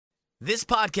This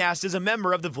podcast is a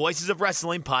member of the Voices of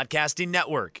Wrestling Podcasting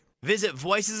Network. Visit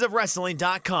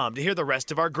voicesofwrestling.com to hear the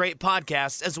rest of our great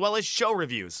podcasts, as well as show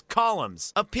reviews,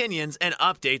 columns, opinions, and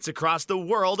updates across the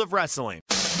world of wrestling.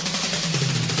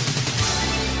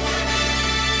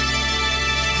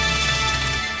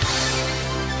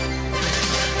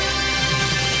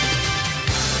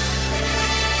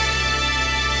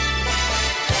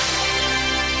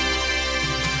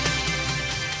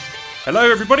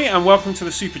 Hello everybody and welcome to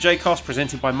the Super J-Cast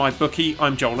presented by MyBookie.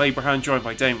 I'm Joel Abraham, joined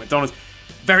by Damon McDonald.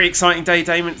 Very exciting day,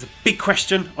 Damon. It's a big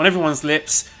question on everyone's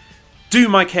lips. Do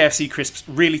my KFC crisps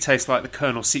really taste like the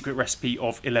Colonel's secret recipe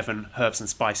of 11 herbs and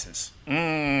spices?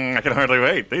 I can hardly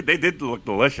wait. They did look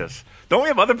delicious. Don't we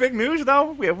have other big news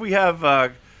though? We have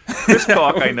Crisp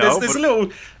Talk, I know. There's a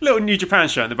little New Japan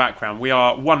show in the background. We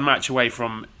are one match away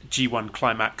from G1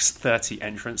 Climax 30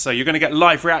 entrance, so you're going to get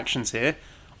live reactions here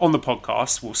on the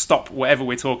podcast. We'll stop whatever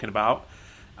we're talking about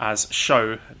as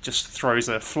Sho just throws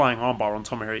a flying armbar on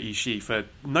Tomohiro Ishii for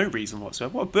no reason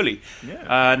whatsoever. What a bully.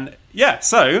 Yeah.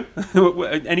 So,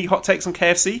 any hot takes on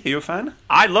KFC? Are you a fan?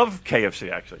 I love KFC,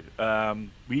 actually.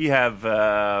 We have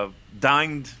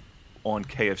dined on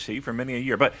KFC for many a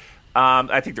year, but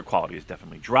I think their quality has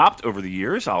definitely dropped over the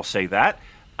years. I'll say that.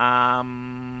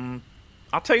 I'll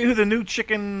tell you who the new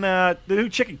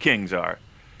chicken kings are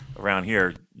around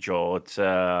here, Joel. It's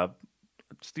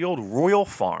the old Royal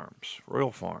Farms.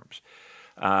 Royal Farms.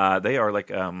 They are like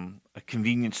a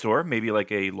convenience store, maybe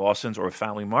like a Lawson's or a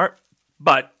Family Mart,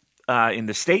 but in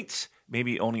the States,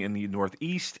 maybe only in the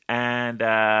Northeast, and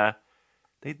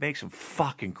they make some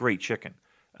fucking great chicken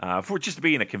for just to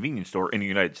be in a convenience store in the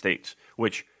United States,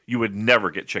 which you would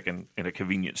never get chicken in a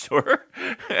convenience store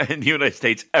in the United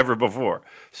States ever before.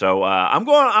 So I'm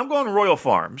going Royal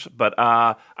Farms, but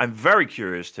I'm very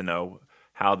curious to know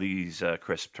how these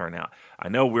crisps turn out. I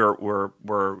know we're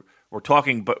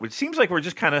talking, but it seems like we're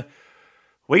just kind of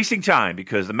wasting time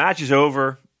because the match is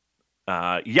over.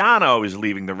 Yano is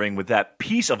leaving the ring with that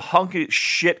piece of hunky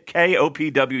shit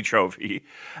KOPW trophy,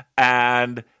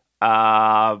 and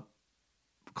not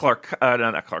Clark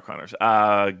Connors,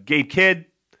 Gabe Kidd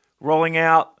rolling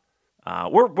out.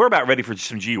 We're about ready for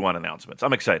some G1 announcements.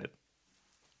 I'm excited.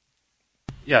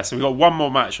 Yeah, so we've got one more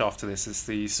match after this. It's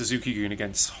the Suzuki-gun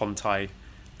against Hontai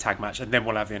tag match, and then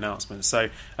we'll have the announcement. So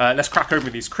let's crack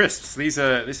open these crisps. This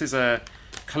is a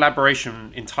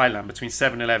collaboration in Thailand between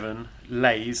 7-Eleven,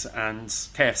 Lay's, and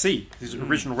KFC. This is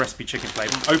original recipe chicken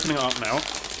flavour. I'm opening it up now.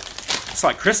 It's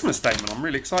like Christmas, Damon. I'm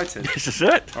really excited. This is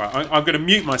it. All right, I'm going to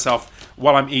mute myself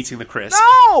while I'm eating the crisp.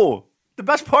 No! The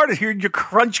best part is hearing your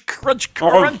crunch.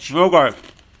 Okay.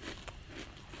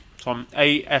 Some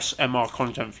ASMR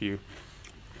content for you.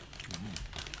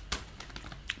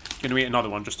 Going to eat another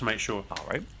one just to make sure. All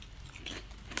right.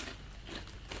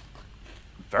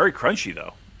 Very crunchy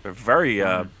though. They're very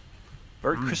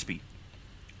crispy.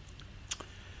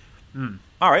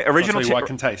 All right, original. I'll tell you what I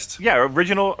can taste. Yeah,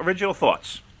 original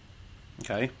thoughts.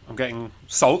 Okay, I'm getting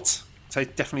salt.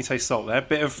 Definitely taste salt there.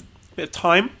 Bit of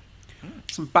thyme,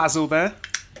 some basil there,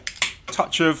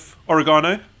 touch of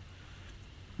oregano.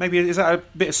 Maybe is that a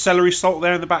bit of celery salt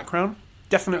there in the background?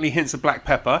 Definitely hints of black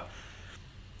pepper.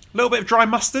 A little bit of dry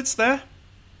mustards there,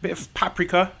 bit of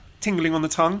paprika tingling on the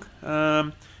tongue.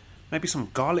 Maybe some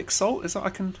garlic salt, is that I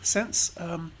can sense.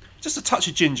 Just a touch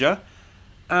of ginger,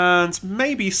 and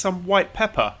maybe some white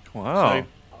pepper. Wow. So,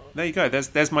 there you go.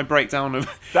 There's my breakdown of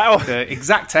that the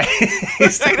exact taste.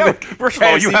 First of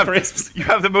all, you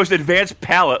have the most advanced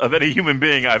palate of any human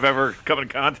being I've ever come in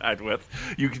contact with.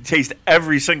 You can taste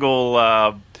every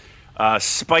single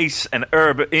spice and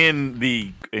herb in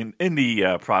the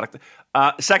product.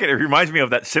 Second, it reminds me of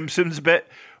that Simpsons bit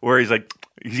where he's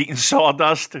eating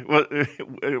sawdust with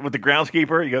the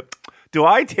groundskeeper. You go, "Do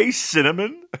I taste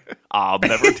cinnamon?" I'll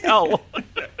never tell.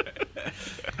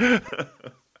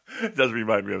 It does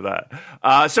remind me of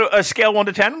that. So, a scale 1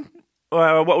 to 10,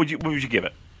 what would you give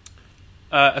it?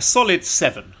 A solid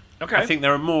 7. Okay. I think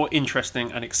there are more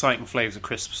interesting and exciting flavours of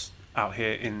crisps out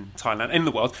here in Thailand, in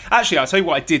the world. Actually, I'll tell you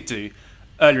what I did do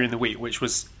earlier in the week, which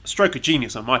was a stroke of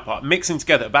genius on my part, mixing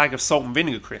together a bag of salt and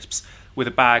vinegar crisps with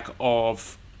a bag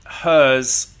of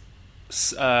Her's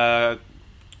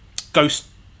ghost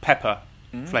pepper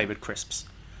flavoured crisps.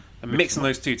 And mixing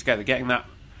those two together, getting that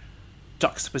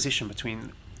juxtaposition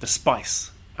between the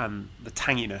spice and the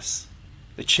tanginess,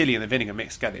 the chili and the vinegar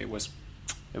mixed together, it was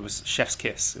chef's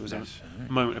kiss. It was a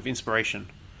moment of inspiration.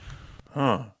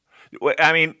 Huh.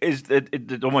 I mean, is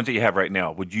the ones that you have right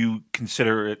now, would you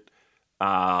consider it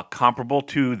comparable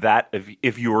to that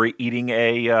if you were eating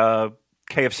a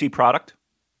KFC product?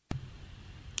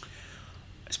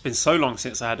 It's been so long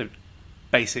since I had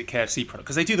basic KFC product,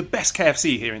 because they do the best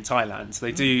KFC here in Thailand.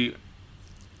 They do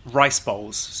rice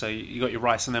bowls, so you got your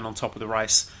rice, and then on top of the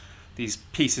rice, these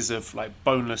pieces of like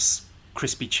boneless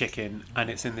crispy chicken, and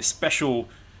it's in this special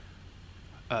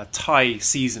Thai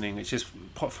seasoning, which is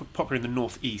popular in the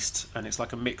northeast, and it's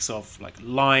like a mix of like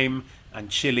lime and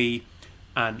chili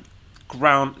and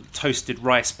ground toasted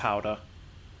rice powder,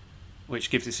 which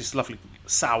gives us this lovely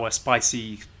sour,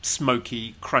 spicy,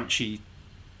 smoky, crunchy,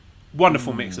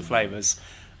 wonderful mix of flavors.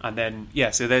 And then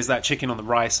so there's that chicken on the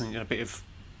rice, and a bit of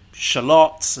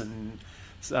shallots and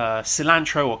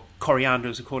cilantro or coriander,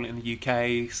 as we call it in the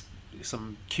UK,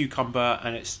 some cucumber,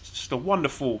 and it's just a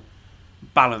wonderful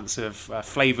balance of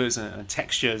flavors and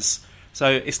textures. So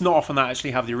it's not often that I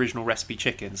actually have the original recipe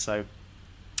chicken. So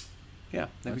yeah,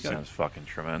 there we go. Sounds fucking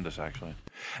tremendous. Actually,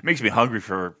 it makes me hungry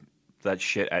for that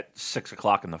shit at 6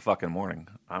 o'clock in the fucking morning.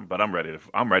 But I'm ready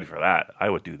for that. I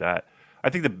would do that. I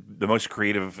think the most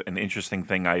creative and interesting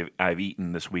thing I've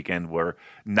eaten this weekend were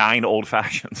 9 old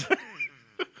fashions.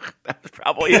 That's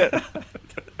probably it.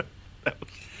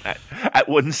 at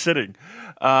one sitting.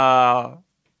 Boy,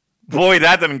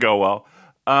 that didn't go well.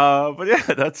 But yeah,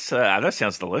 that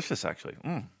sounds delicious, actually.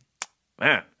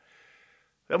 Man,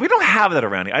 we don't have that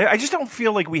around here. I just don't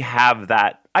feel like we have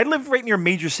that. I live right near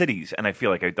major cities, and I feel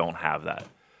like I don't have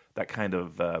that kind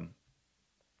of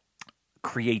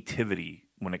creativity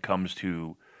when it comes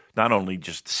to not only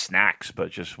just snacks, but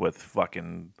just with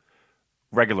fucking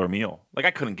regular meal. Like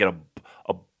I couldn't get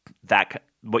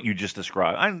what you just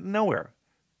described. I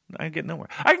get nowhere.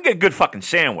 I can get a good fucking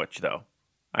sandwich though.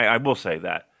 I will say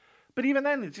that. But even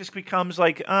then, it just becomes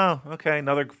like, oh, okay,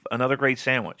 another great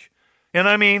sandwich. You know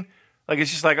what I mean? Like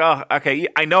it's just like, oh, okay.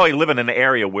 I know I live in an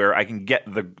area where I can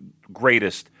get the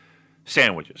greatest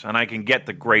sandwiches and I can get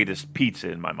the greatest pizza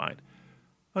in my mind.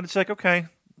 But it's like, okay,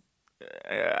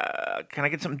 can I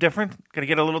get something different? Can I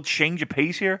get a little change of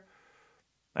pace here?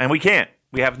 And we can't.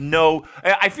 We have no.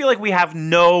 I feel like we have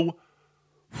no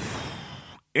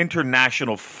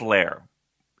international flair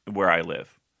where I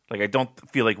live. Like I don't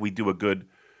feel like we do a good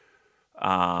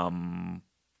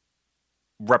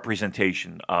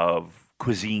representation of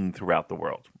cuisine throughout the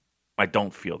world. I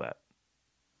don't feel that.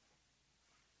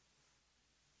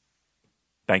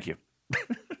 Thank you.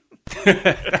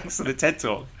 Thanks for the TED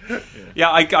Talk. Yeah,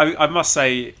 I must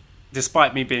say,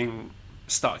 despite me being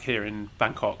stuck here in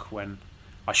Bangkok when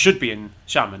I should be in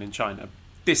Xiamen in China,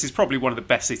 this is probably one of the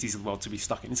best cities in the world to be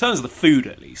stuck in terms of the food,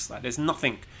 at least. Like, there's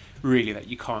nothing really that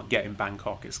you can't get in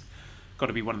Bangkok. It's got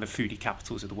to be one of the foodie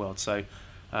capitals of the world. So,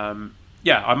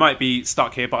 yeah, I might be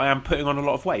stuck here, but I am putting on a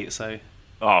lot of weight. So,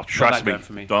 trust me,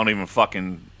 for me. Don't even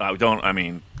fucking don't. I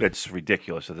mean, it's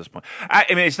ridiculous at this point. I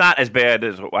mean, it's not as bad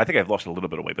as I think I've lost a little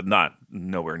bit of weight, but not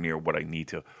nowhere near what I need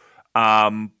to.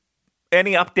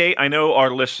 Any update? I know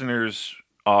our listeners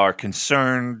are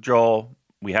concerned, Joel.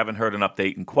 We haven't heard an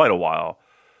update in quite a while.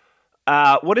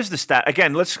 What is the stat?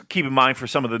 Again, let's keep in mind for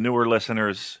some of the newer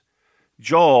listeners,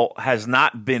 Joel has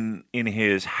not been in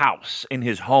his house, in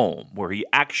his home, where he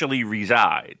actually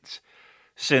resides,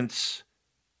 since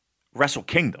Wrestle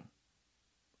Kingdom.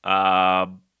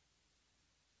 Joel,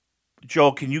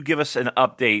 can you give us an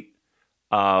update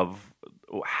of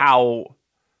how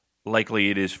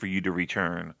likely it is for you to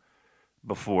return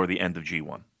before the end of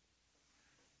G1?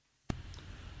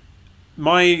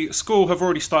 My school have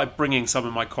already started bringing some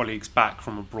of my colleagues back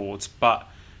from abroad, but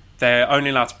they're only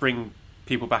allowed to bring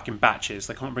people back in batches.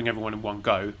 They can't bring everyone in one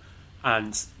go,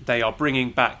 and they are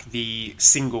bringing back the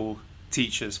single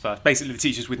teachers first, basically the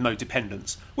teachers with no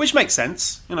dependents, which makes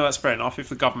sense. You know, that's fair enough. If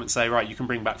the government say, right, you can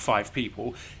bring back 5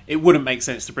 people, it wouldn't make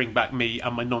sense to bring back me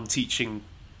and my non-teaching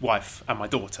wife and my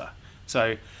daughter.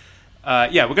 So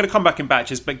yeah, we're going to come back in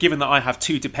batches, but given that I have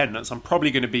 2 dependents, I'm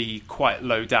probably going to be quite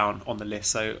low down on the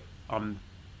list. So I'm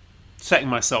setting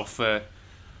myself for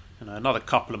another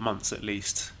couple of months at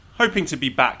least, hoping to be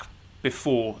back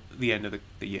before the end of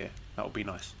the year. That would be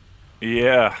nice.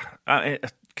 Yeah. I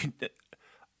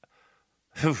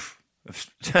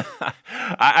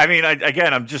mean,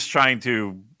 again, I'm just trying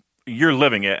to... You're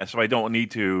living it, so I don't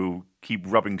need to keep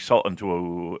rubbing salt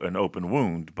into an open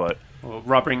wound, but... Or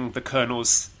rubbing the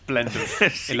Colonel's blend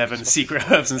of 11 secret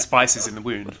herbs and spices in the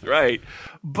wound. Right.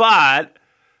 But...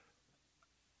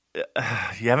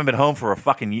 you haven't been home for a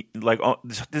fucking...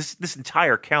 This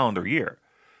entire calendar year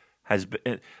has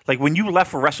been... Like, when you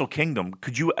left for Wrestle Kingdom,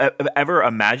 could you ever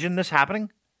imagine this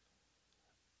happening?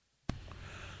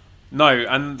 No,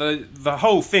 and the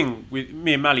whole thing with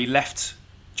me and Mally left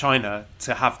China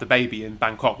to have the baby in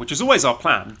Bangkok, which was always our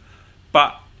plan.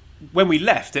 But when we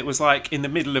left, it was like in the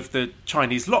middle of the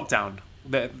Chinese lockdown,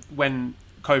 when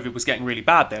COVID was getting really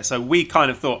bad there. So we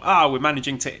kind of thought, we're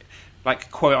managing to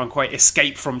like quote unquote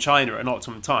escape from China at an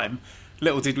optimum time.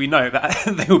 Little did we know that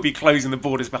they would be closing the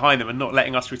borders behind them and not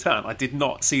letting us return. I did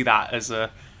not see that as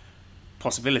a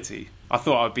possibility. I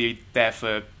thought I'd be there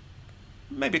for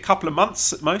maybe a couple of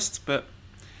months at most, but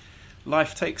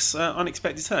life takes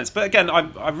unexpected turns. But again,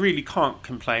 I really can't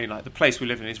complain. Like, the place we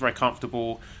live in is very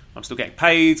comfortable. I'm still getting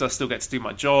paid. I still get to do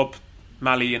my job.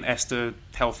 Mally and Esther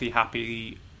healthy,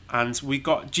 happy, and we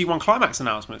got G1 Climax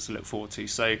announcements to look forward to.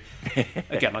 So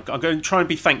again, I'm going to try and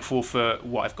be thankful for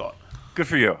what I've got. Good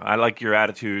for you. I like your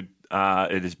attitude.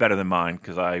 It is better than mine,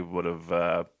 because I would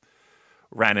have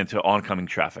ran into oncoming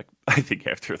traffic, I think,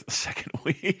 after the second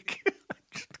week.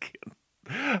 Just kidding.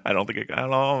 I don't think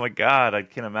oh my God, I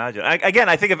can't imagine.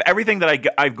 I think of everything that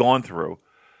I've gone through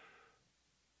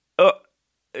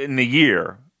in the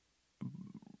year,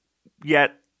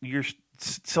 yet you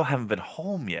still haven't been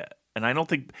home yet. And I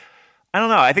don't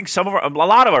know. I think a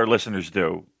lot of our listeners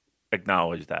do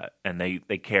acknowledge that, and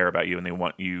they care about you and they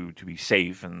want you to be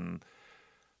safe.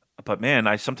 But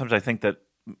man, sometimes I think that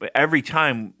every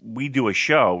time we do a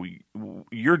show,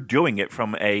 you're doing it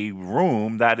from a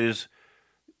room that is,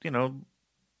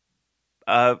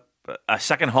 a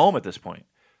second home at this point,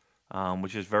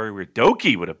 which is very weird.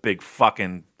 Doki with a big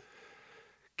fucking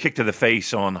kick to the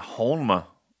face on Holma,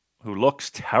 who looks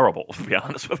terrible, to be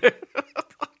honest with you.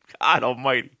 God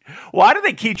almighty. Why do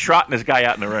they keep trotting this guy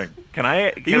out in the ring?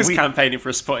 He was campaigning for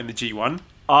a spot in the G1.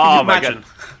 Oh, Can you imagine?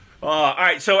 All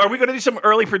right, so are we going to do some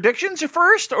early predictions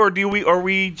first, or are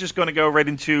we just going to go right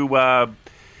into the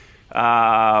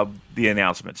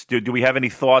announcements? Do we have any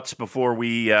thoughts before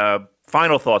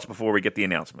final thoughts before we get the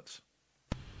announcements?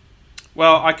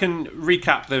 Well, I can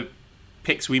recap the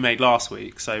picks we made last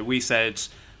week. So we said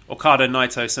Okada,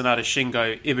 Naito, Sanada,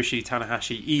 Shingo, Ibushi,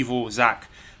 Tanahashi, Evil, Zack,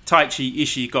 Taichi,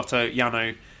 Ishii, Goto,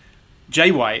 Yano,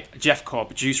 Jay White, Jeff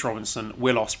Cobb, Juice Robinson,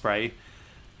 Will Ospreay.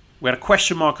 We had a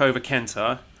question mark over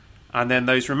Kenta, and then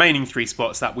those remaining 3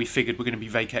 spots that we figured were going to be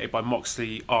vacated by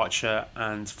Moxley, Archer,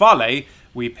 and Fale,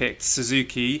 we picked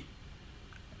Suzuki,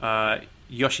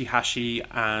 Yoshihashi,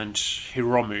 and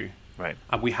Hiromu. Right.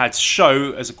 And we had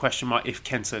Sho as a question mark if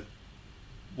Kenta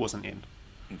wasn't in.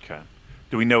 Okay.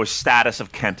 Do we know a status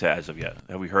of Kenta as of yet?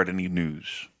 Have we heard any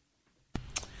news?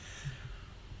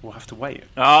 We'll have to wait.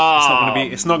 Oh,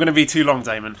 it's not going to be too long,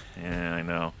 Damon. Yeah,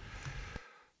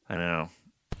 I know.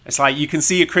 It's like you can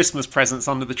see your Christmas presents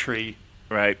under the tree.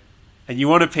 Right. And you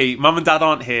want to peek. Mum and Dad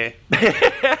aren't here.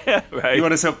 Right. You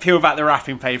want to sort of peel back the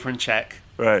wrapping paper and check.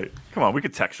 Right. Come on, we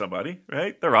could text somebody,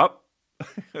 right? They're up.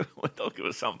 They'll give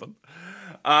us something.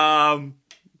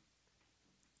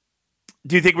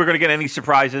 Do you think we're going to get any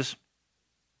surprises?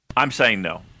 I'm saying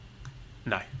no.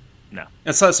 No.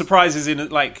 And so surprises in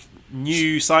like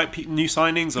new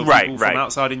signings or people from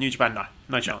outside of New Japan?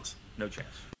 No chance. No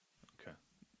chance. Okay.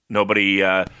 Nobody.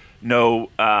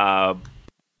 No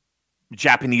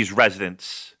Japanese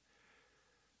residents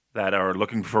that are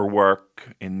looking for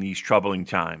work in these troubling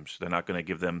times. They're not going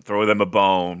to throw them a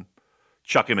bone,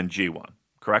 chuck him in G1.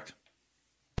 Correct?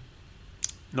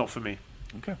 Not for me.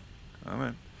 Okay. All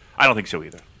right. I don't think so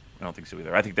either.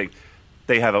 I think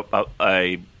they have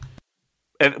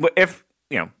if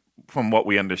from what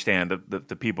we understand,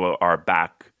 the people are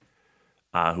back,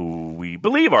 who we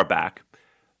believe are back.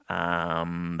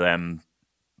 Then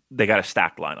they got a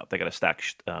stacked lineup.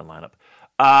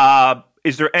 Lineup.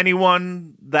 Is there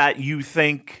anyone that you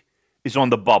think is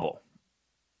on the bubble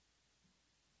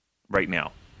right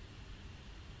now?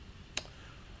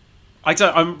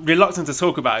 I'm reluctant to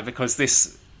talk about it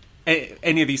because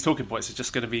any of these talking points are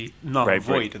just going to be null and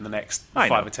void in the next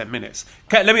 5 or 10 minutes.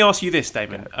 Okay, let me ask you this,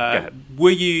 Damon. Go ahead. Were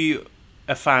you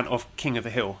a fan of King of the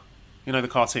Hill? You know, the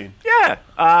cartoon? Yeah.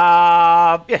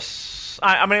 Yes.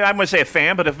 I mean, I'm going to say a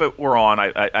fan, but if it were on,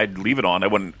 I'd leave it on. I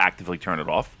wouldn't actively turn it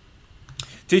off.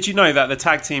 Did you know that the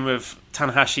tag team of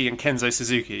Tanahashi and Kenzo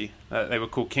Suzuki, they were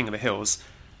called King of the Hills,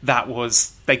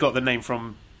 they got the name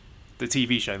from the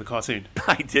TV show, the cartoon?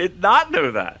 I did not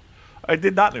know that.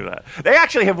 They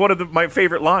actually have one of my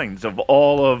favorite lines of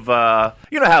all of,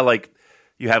 you know how like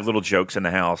you have little jokes in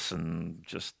the house and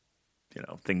just,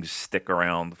 things stick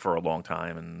around for a long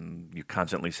time and you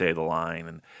constantly say the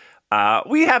line. And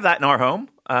we have that in our home.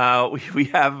 We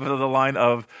have the line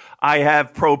of, I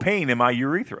have propane in my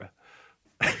urethra.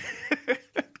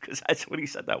 Because that's what he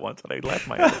said that once and I laughed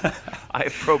my head. I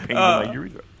have propane in my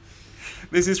urethra.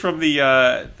 This is from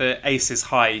the Aces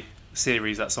High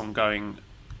series that's ongoing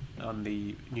on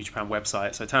the New Japan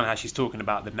website. So Tanahashi's talking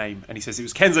about the name and he says it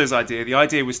was Kenzo's idea. The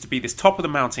idea was to be this top of the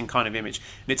mountain kind of image,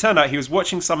 and it turned out he was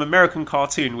watching some American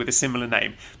cartoon with a similar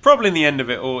name. Probably in the end of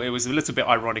it all, it was a little bit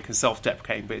ironic and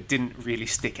self-deprecating, but it didn't really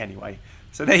stick anyway.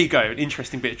 So there you go, an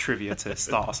interesting bit of trivia to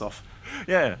start us off.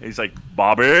 Yeah, he's like,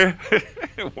 Bobby,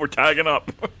 we're tagging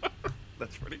up.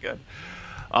 That's pretty good.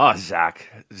 Oh, Zach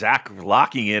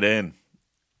locking it in.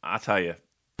 I'll tell you,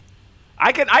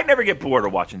 I never get bored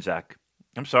of watching Zach.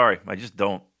 I'm sorry, I just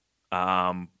don't.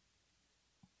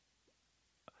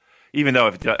 Even though,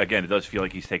 again, it does feel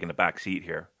like he's taking the back seat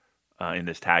here in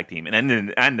this tag team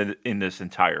and in this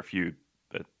entire feud.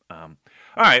 But all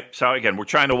right, so again, we're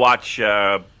trying to watch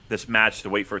this match to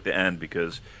wait for it to end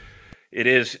because it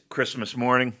is Christmas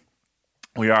morning.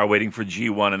 We are waiting for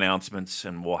G1 announcements,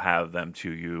 and we'll have them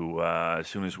to you as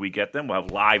soon as we get them. We'll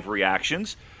have live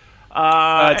reactions.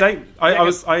 Dave,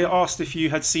 I asked if you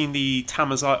had seen the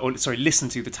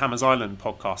listened to the Tama's Island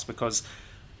podcast, because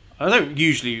I don't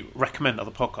usually recommend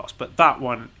other podcasts, but that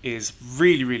one is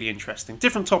really, really interesting.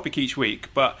 Different topic each week,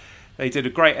 but they did a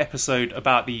great episode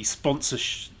about the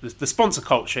sponsor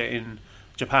culture in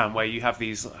Japan, where you have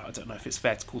these, I don't know if it's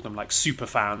fair to call them like super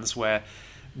fans, where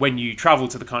when you travel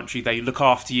to the country, they look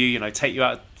after you, take you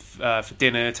out for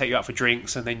dinner, take you out for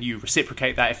drinks, and then you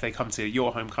reciprocate that if they come to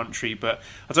your home country. But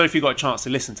I don't know if you got a chance to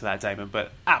listen to that, Damon,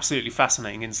 but absolutely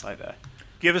fascinating insight there.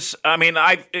 Give us,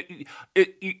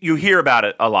 you hear about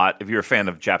it a lot if you're a fan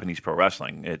of Japanese pro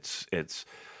wrestling. You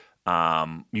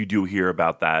do hear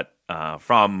about that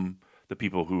from the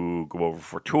people who go over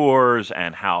for tours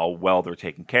and how well they're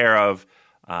taken care of,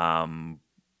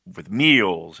 with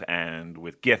meals and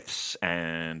with gifts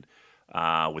and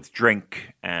with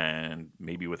drink and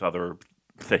maybe with other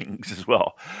things as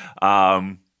well.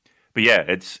 But yeah,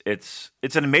 it's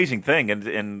an amazing thing,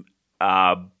 and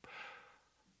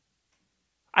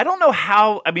I don't know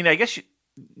how. I mean, I guess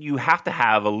you have to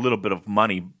have a little bit of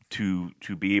money to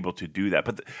be able to do that.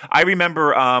 But I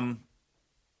remember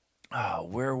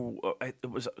where it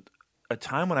was a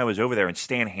time when I was over there, and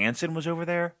Stan Hansen was over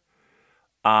there,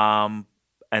 and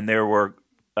there were.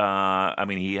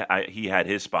 He had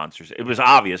his sponsors. It was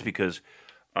obvious because,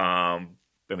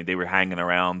 they were hanging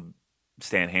around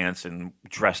Stan Hansen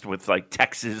dressed with like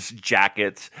Texas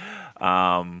jackets,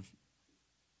 pretty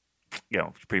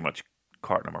much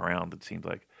carting them around. It seemed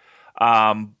like,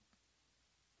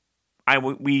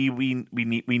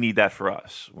 we need that for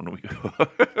us when we.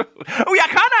 Oh yeah, I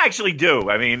kind of actually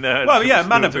do. I mean,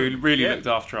 Manabu really looked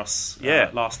after us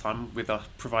last time with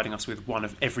providing us with one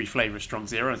of every flavour of Strong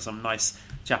Zero and some nice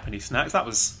Japanese snacks. That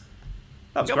was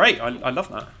great. I love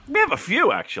that. We have a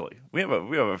few actually. We have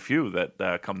a few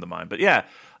that come to mind. But yeah,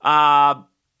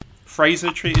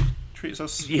 Fraser treats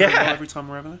us well every time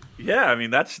we're over there. Yeah, I mean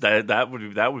that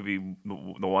would be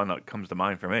the one that comes to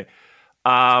mind for me.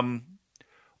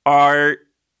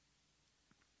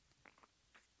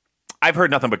 I've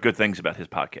heard nothing but good things about his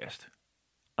podcast,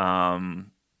 and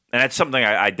that's something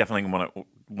I definitely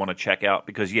want to check out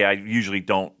because I usually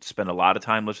don't spend a lot of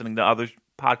time listening to other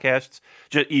podcasts,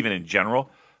 just even in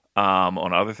general,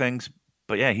 on other things.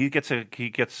 But yeah, he gets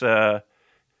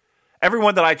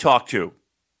everyone that I talk to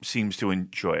seems to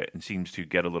enjoy it and seems to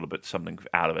get a little bit something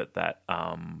out of it that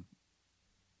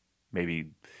maybe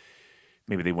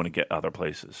they want to get other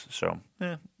places. So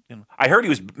I heard he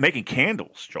was making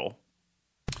candles, Joel.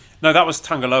 No, that was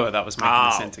Tangaloa that was making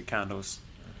the scented candles.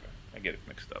 Okay. I get it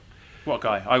mixed up. What a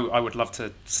guy. I would love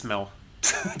to smell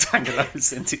Tangaloa's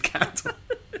scented candle.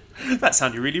 That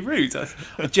sounded really rude. I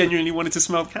genuinely wanted to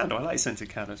smell the candle. I like scented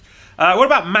candles. What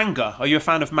about manga? Are you a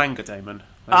fan of manga, Damon?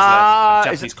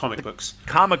 Japanese comic books.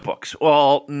 Comic books.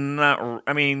 Well,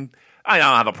 I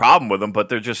don't have a problem with them, but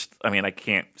they're just, I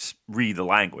can't read the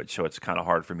language, so it's kind of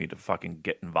hard for me to fucking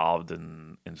get involved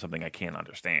in something I can't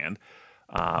understand.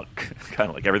 Kind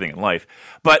of like everything in life.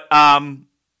 But are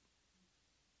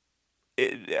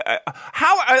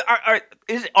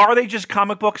they just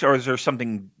comic books, or is there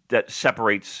something that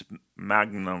separates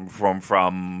Magnum from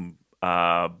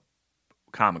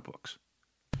comic books?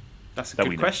 That's a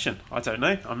good question. I don't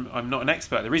know. I'm not an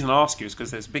expert. The reason I ask you is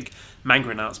because there's a big manga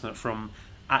announcement from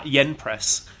at Yen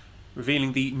Press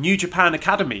revealing the New Japan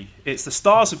Academy. It's the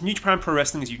stars of New Japan Pro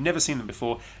Wrestling as you've never seen them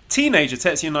before. Teenager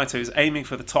Tetsuya Naito is aiming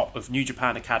for the top of New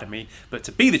Japan Academy, but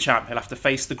to be the champ, he'll have to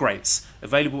face the greats.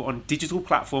 Available on digital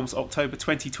platforms October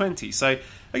 2020. So,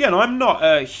 again, I'm not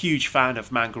a huge fan of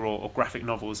manga or graphic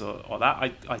novels or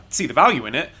that. I see the value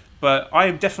in it, but I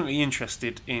am definitely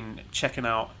interested in checking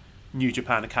out New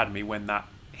Japan Academy when that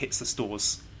hits the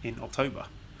stores in October.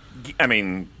 I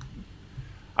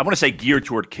want to say geared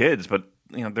toward kids, but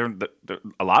they're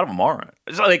a lot of them aren't.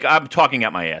 It's like I'm talking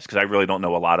at my ass because I really don't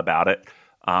know a lot about it.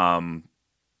 I'm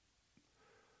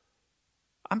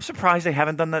surprised they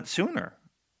haven't done that sooner.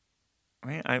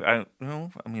 It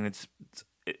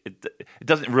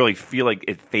doesn't really feel like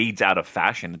it fades out of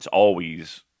fashion. It's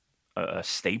always a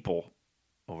staple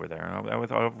over there. I would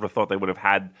have thought they would have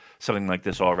had something like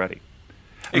this already.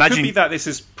 It could be that this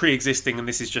is pre-existing and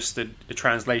this is just a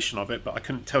translation of it, but I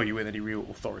couldn't tell you with any real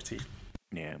authority.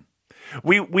 Yeah,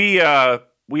 we are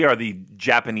the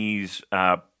Japanese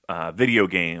video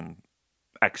game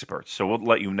experts, so we'll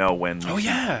let you know when. Oh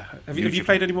yeah, have you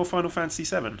played any more Final Fantasy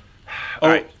VII? All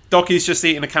right. Doki's just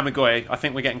eating a Kamigoye. I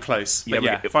think we're getting close.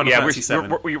 But Final Fantasy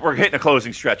VII. We're hitting a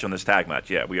closing stretch on this tag match.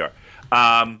 Yeah, we are.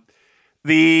 A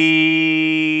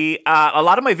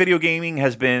lot of my video gaming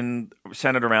has been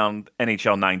centered around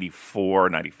NHL 94,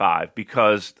 95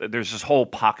 because there's this whole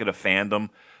pocket of fandom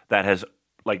that has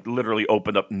like literally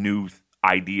opened up new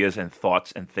ideas and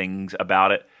thoughts and things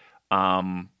about it.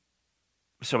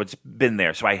 So it's been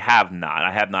there. So I have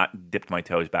not dipped my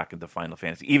toes back into Final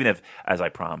Fantasy, even if, as I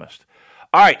promised.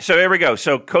 All right, so here we go.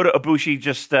 So Kota Ibushi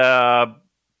just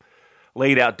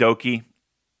laid out Doki.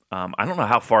 I don't know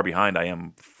how far behind I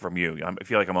am from you. I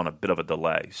feel like I'm on a bit of a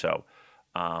delay. So,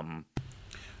 are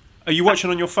you watching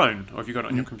on your phone, or have you got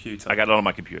it on your computer? I got it on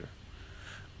my computer.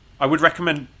 I would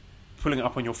recommend pulling it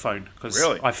up on your phone because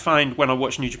really? I find when I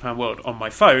watch New Japan World on my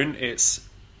phone, it's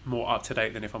more up to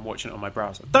date than if I'm watching it on my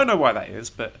browser. Don't know why that is,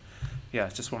 but yeah,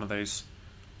 it's just one of those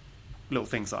little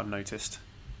things that I've noticed.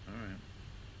 All right.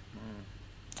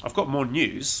 I've got more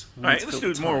news. All right, let's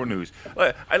do more news.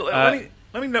 Let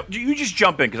me know. You just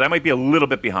jump in because I might be a little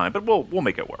bit behind, but we'll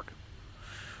make it work.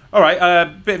 All right, a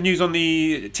bit of news on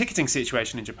the ticketing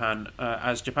situation in Japan,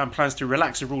 as Japan plans to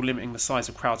relax a rule limiting the size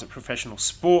of crowds at professional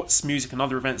sports, music and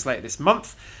other events later this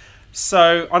month.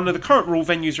 So, under the current rule,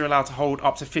 venues are allowed to hold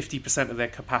up to 50% of their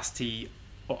capacity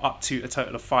or up to a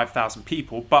total of 5,000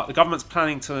 people, but the government's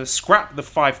planning to scrap the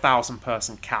 5,000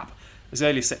 person cap as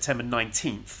early as September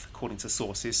 19th, according to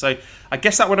sources. So I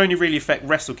guess that would only really affect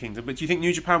Wrestle Kingdom, but do you think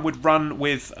New Japan would run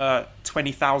with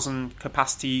 20,000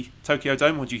 capacity Tokyo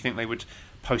Dome, or do you think they would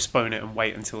postpone it and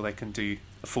wait until they can do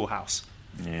a full house?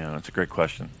 Yeah, that's a great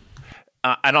question.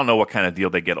 I don't know what kind of deal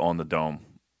they get on the Dome.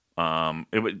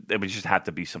 It would just have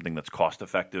to be something that's cost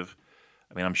effective.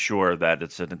 I mean, I'm sure that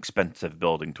it's an expensive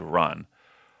building to run.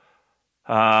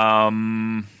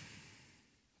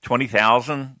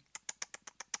 20,000.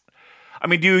 I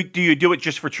mean, do you do it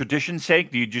just for tradition's sake?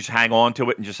 Do you just hang on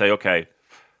to it and just say, okay,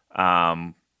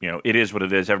 it is what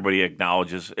it is. Everybody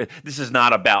acknowledges it. This is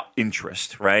not about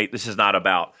interest, right? This is not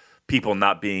about people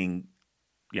not being,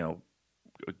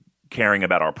 caring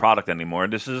about our product anymore.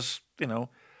 This is,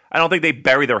 I don't think they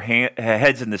bury their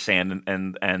heads in the sand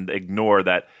and ignore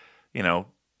that, a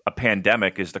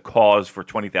pandemic is the cause for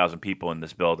 20,000 people in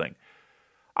this building.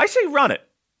 I say run it.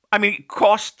 I mean,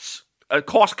 cost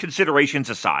considerations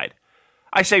aside,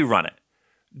 I say run it.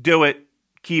 Do it.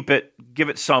 Keep it. Give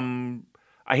it some.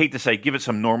 I hate to say, give it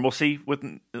some normalcy but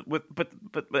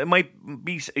it might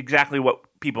be exactly what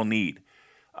people need.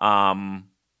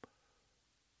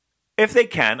 If they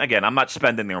can, again, I'm not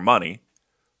spending their money,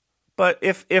 but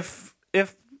if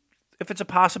it's a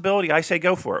possibility, I say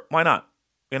go for it. Why not?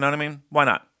 You know what I mean? Why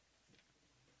not?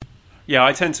 Yeah,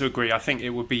 I tend to agree. I think it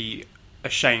would be a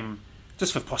shame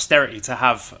just for posterity to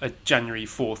have a January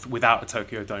 4th without a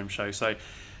Tokyo Dome show. So,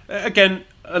 again,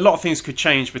 a lot of things could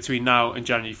change between now and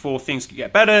January 4th. Things could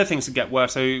get better, things could get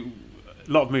worse. So, a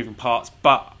lot of moving parts.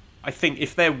 But I think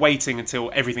if they're waiting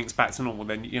until everything's back to normal,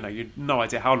 then, you've no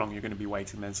idea how long you're going to be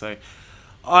waiting then. So,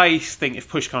 I think if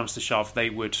push comes to shove,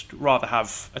 they would rather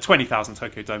have a 20,000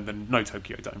 Tokyo Dome than no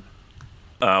Tokyo Dome.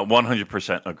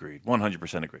 100% agreed.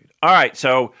 100% agreed. All right,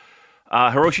 so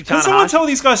Hiroshi Tanahashi. Can someone tell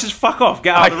these guys just fuck off,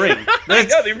 get out of the ring?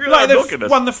 Yeah, they really are milking they've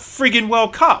us. won the friggin'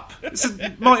 World Cup. It's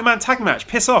a multi-man tag match.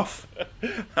 Piss off.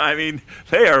 I mean,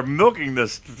 they are milking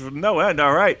this no end.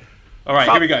 All right. All right,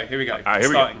 here we go. All right, here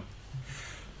we go.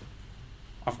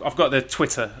 I've got the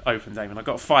Twitter open, Damon. I've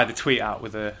got to fire the tweet out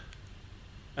with the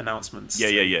announcements.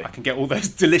 Yeah. I can get all those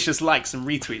delicious likes and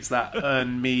retweets that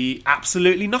earn me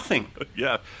absolutely nothing.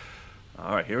 Yeah.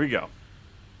 All right, here we go.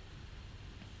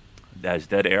 That's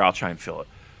dead air. I'll try and fill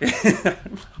it.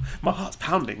 My heart's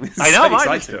pounding. This is I know, so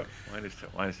mine is too.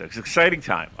 It's an exciting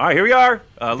time. All right, here we are.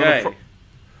 Okay.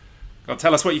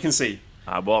 Tell us what you can see.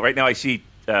 Well, right now I see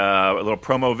a little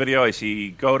promo video. I see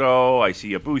Goto. I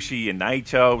see Ibushi and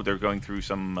Naito. They're going through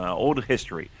some old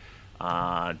history.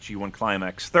 G1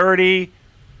 Climax 30.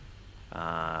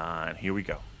 And here we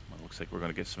go. It looks like we're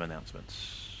going to get some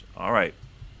announcements. All right.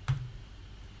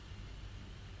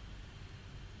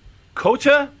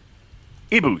 Kota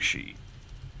Ibushi.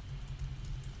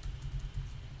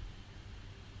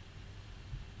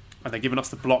 And they're giving us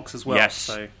the blocks as well. Yes.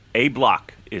 So. A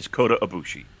block is Kota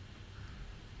Ibushi.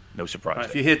 No surprise. Right,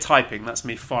 if you hear typing, that's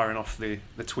me firing off the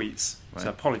tweets. Right. So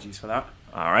apologies for that.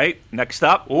 All right. Next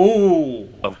up. Ooh.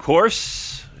 Of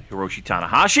course, Hiroshi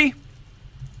Tanahashi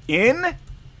in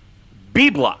B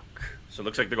block. So it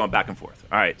looks like they're going back and forth.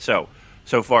 All right, so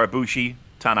far Ibushi,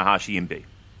 Tanahashi in B.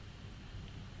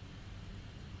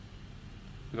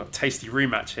 We've got a tasty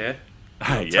rematch here.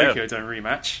 Yeah. Tokyo Dome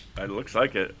rematch. It looks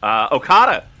like it.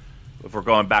 Okada, if we're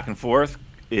going back and forth,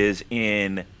 is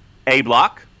in A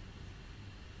block.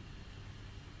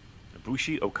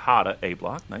 Ibushi, Okada, A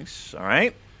block. Nice. All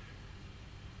right.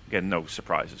 Again, no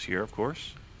surprises here, of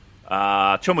course.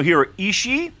 Tomohiro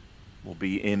Ishii will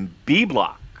be in B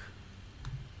block.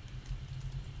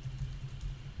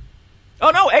 Oh,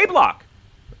 no, A block.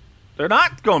 They're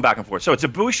not going back and forth. So it's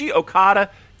Ibushi, Okada,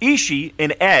 Ishii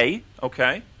in A.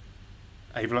 Okay.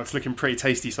 A block's looking pretty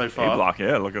tasty so far. A block,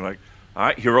 yeah, looking like. All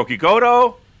right, Hiroki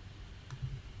Goto.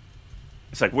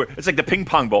 It's like the ping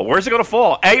pong ball. Where's it going to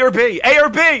fall? A or B? A or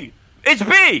B? It's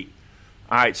B.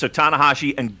 All right, so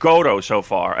Tanahashi and Goto so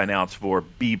far announced for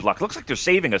B block. Looks like they're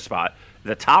saving a spot at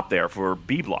the top there for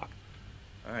B block.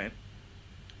 All right.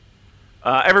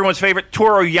 Everyone's favorite,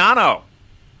 Toru Yano.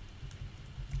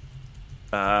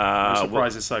 No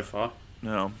surprises so far.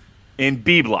 No. In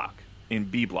B block. In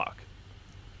B block.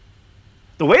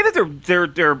 The way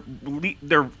that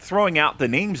they're throwing out the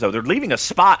names, though, they're leaving a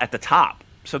spot at the top.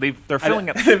 So they're filling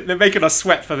it. They're making us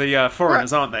sweat for the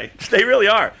foreigners, aren't they? They really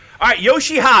are. All right,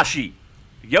 Yoshihashi.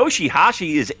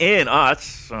 Yoshihashi is in.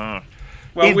 Well,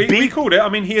 we called it. I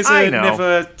mean, he is a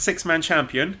never six-man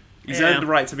champion. He's earned the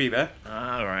right to be there.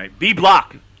 All right. B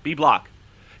block. B block.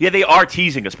 Yeah, they are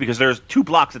teasing us because there's 2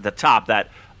 blocks at the top that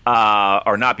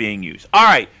are not being used. All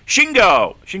right.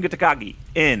 Shingo Takagi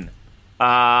in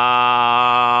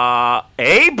A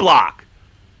block.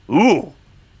 Ooh.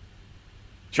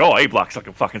 Joel, A block's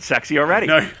looking fucking sexy already.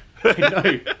 No.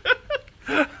 I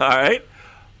know. All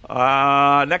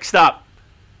right. Next up,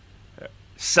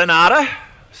 Sonata.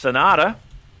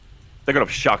 They're going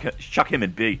to chuck him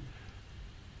in B.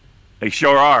 They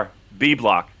sure are. B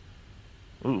block.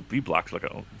 Ooh, B block's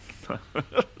looking.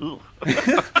 All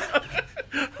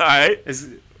right.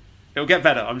 It'll get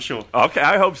better, I'm sure. Okay,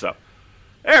 I hope so.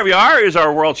 There we are. Here's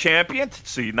our world champion,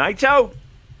 Tetsuya Naito.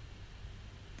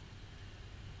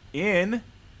 In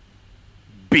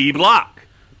B block.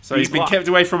 So he's been kept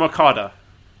away from Okada.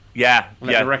 Yeah.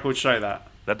 Let the record show that.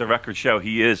 Let the record show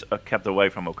he is kept away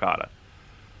from Okada.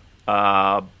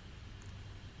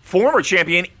 Former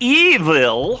champion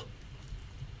Evil,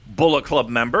 Bullet Club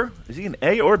member. Is he an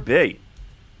A or B?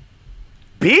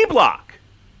 B block.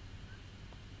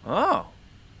 Oh.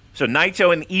 So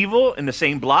Naito and Evil in the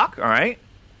same block. All right.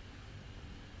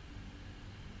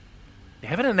 They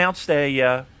haven't announced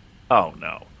a... oh,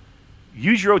 no.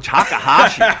 Yujiro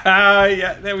Takahashi.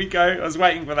 Yeah, there we go. I was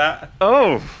waiting for that.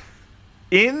 Oh.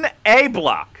 In A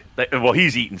block. Well,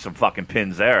 he's eating some fucking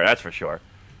pins there, that's for sure.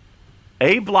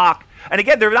 A block. And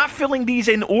again, they're not filling these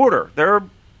in order. They're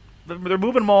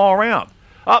moving them all around.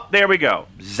 Oh, there we go.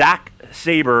 Zack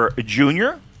Sabre Jr.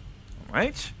 All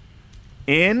right.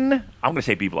 In, I'm going to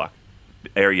say B block.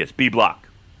 There he is, B block.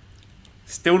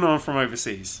 Still no one from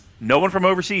overseas. No one from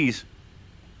overseas.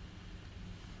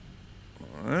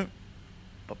 All right.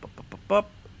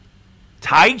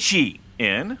 Taichi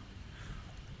in.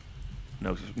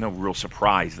 No real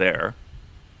surprise there.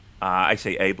 I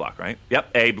say A block, right?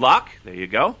 Yep, A block. There you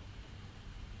go.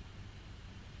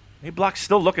 A block's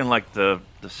still looking like the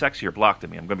sexier block to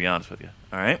me. I'm going to be honest with you.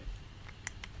 All right.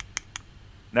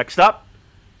 Next up,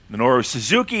 Minoru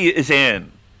Suzuki is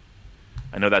in.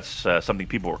 I know that's something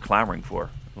people were clamoring for.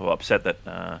 A little upset that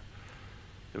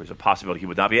there was a possibility he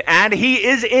would not be. And he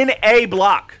is in A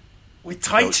block. With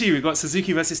Taichi, we've got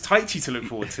Suzuki versus Taichi to look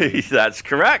forward to. That's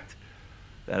correct.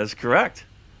 That is correct.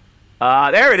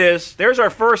 There it is. There's our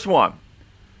first one.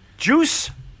 Juice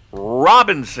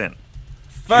Robinson.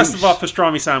 First of our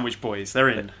pastrami sandwich boys. They're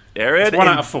in. They're in. It's 1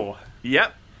 out of 4.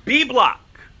 Yep. B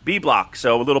block. B block.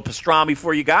 So a little pastrami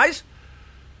for you guys.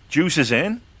 Juice is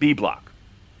in. B block.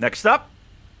 Next up,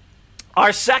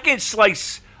 our second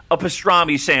slice of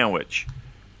pastrami sandwich.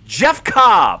 Jeff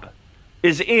Cobb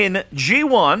is in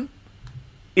G1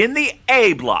 in the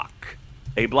A block.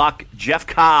 A block, Jeff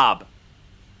Cobb.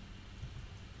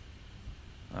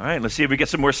 All right, let's see if we get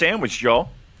some more sandwich, Joel.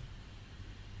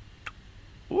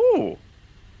 Ooh.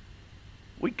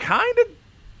 We kind of,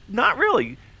 not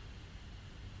really.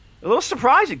 A little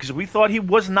surprising because we thought he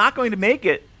was not going to make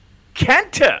it.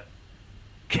 Kenta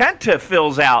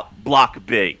fills out block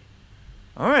B.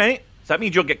 All right. So that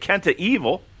means you'll get Kenta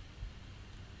Evil.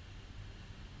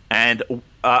 And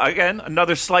again,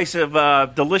 another slice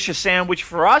of delicious sandwich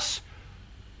for us.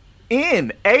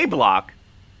 In A block,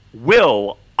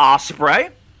 Will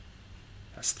Ospreay.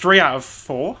 That's 3 out of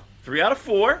 4. 3 out of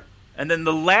 4. And then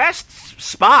the last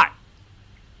spot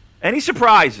Any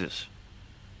surprises?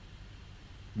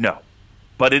 No.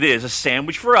 But it is a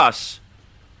sandwich for us.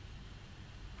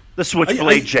 The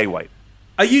Switchblade Jay White.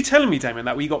 Are you telling me, Damon,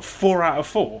 that we got 4 out of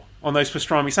 4 on those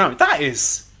pastrami sandwiches? That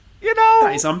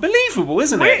is unbelievable,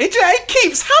 isn't it? It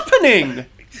keeps happening.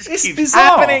 It's keeps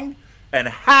bizarre. Happening and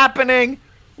happening.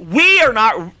 We're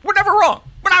never wrong.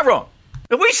 We're not wrong.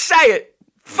 If we say it,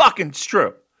 fucking it's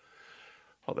true.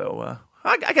 Although,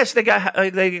 I guess they got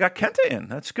Kenta in.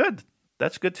 That's good.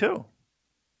 That's good too.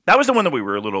 That was the one that we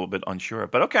were a little bit unsure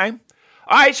of, but okay.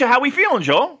 All right, so how we feeling,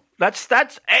 Joel? That's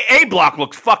A block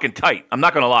looks fucking tight. I'm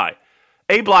not gonna lie.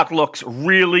 A block looks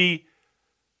really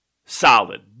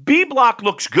solid. B block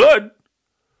looks good,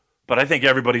 but I think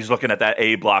everybody's looking at that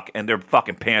A block and their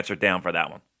fucking pants are down for that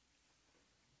one.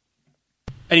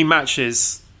 Any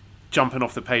matches jumping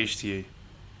off the page to you?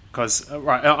 Because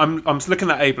I'm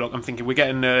looking at A block. I'm thinking we're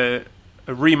getting a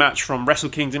rematch from Wrestle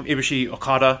Kingdom, Ibushi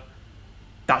Okada.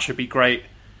 That should be great.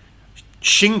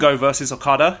 Shingo versus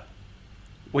Okada.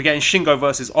 We're getting Shingo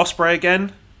versus Ospreay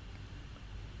again.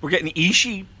 We're getting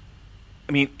Ishii.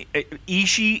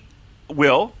 Ishii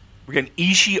Will. We're getting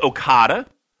Ishii Okada.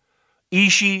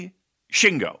 Ishii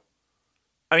Shingo.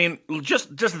 I mean,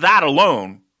 just that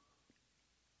alone.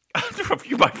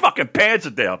 My fucking pants are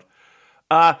down.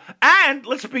 And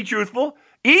let's be truthful.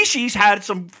 Ishii's had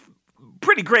some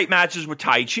pretty great matches with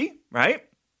Taichi, right?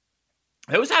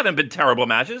 Those haven't been terrible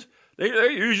matches.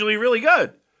 They're usually really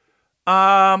good.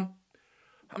 I'm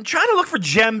trying to look for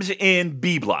gems in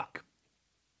B block.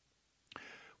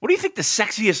 What do you think the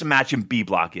sexiest match in B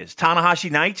block is?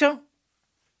 Tanahashi Naito?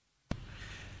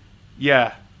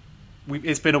 Yeah.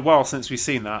 It's been a while since we've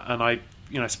seen that, and I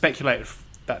speculated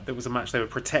that there was a match they were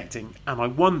protecting, and I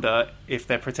wonder if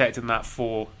they're protecting that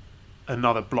for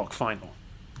another block final.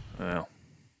 Yeah.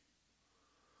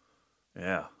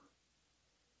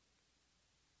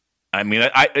 I mean,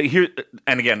 I hear,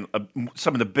 and again,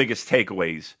 some of the biggest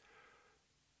takeaways.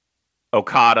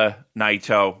 Okada,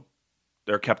 Naito,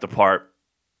 they're kept apart.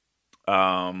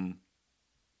 That's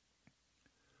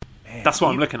what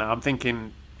I'm looking at. I'm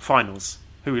thinking finals.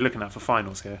 Who are we looking at for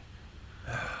finals here?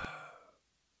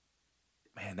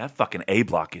 Man, that fucking A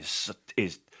block is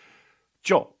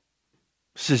Joel.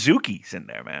 Suzuki's in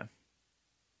there, man.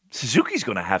 Suzuki's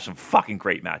going to have some fucking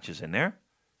great matches in there.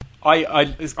 I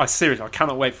seriously, I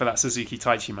cannot wait for that Suzuki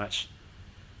Taichi match.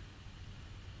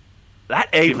 That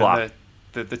A block,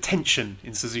 the tension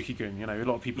in Suzuki-gun. A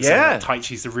lot of people say that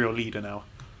Taichi's the real leader now.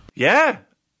 Yeah.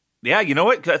 You know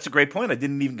what? That's a great point. I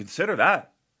didn't even consider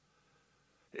that.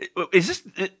 This is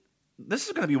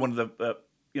going to be one of the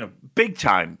big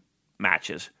time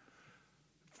matches.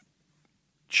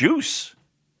 Juice.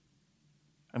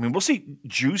 I mean, we'll see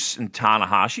Juice and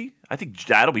Tanahashi. I think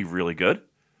that'll be really good.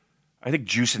 I think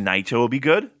Juice and Naito will be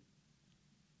good.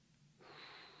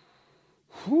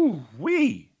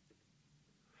 Whoo-wee.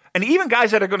 And even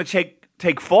guys that are going to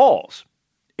take falls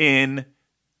in,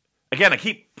 again, I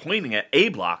keep pointing at A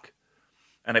block,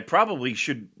 and I probably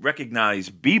should recognize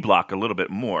B block a little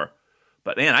bit more.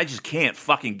 But man, I just can't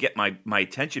fucking get my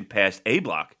attention past A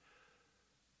block.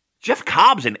 Jeff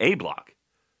Cobb's in A block.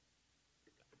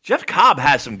 Jeff Cobb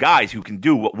has some guys who can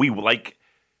do what we like.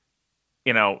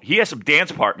 He has some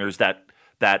dance partners that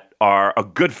are a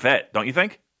good fit, don't you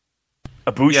think?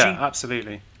 Ibushi? Yeah,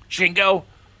 absolutely. Shingo?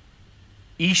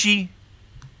 Ishii?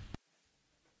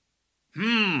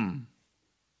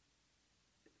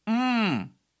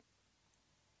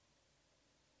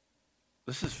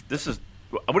 This is.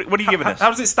 What are you giving this? How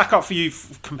does it stack up for you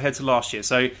compared to last year?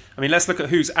 So, I mean, let's look at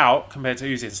who's out compared to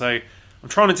who's in. So, I'm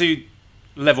trying to do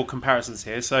level comparisons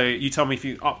here. So, you tell me if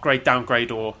you upgrade,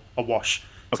 downgrade, or a wash.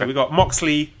 Okay. So, we've got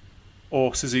Moxley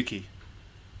or Suzuki.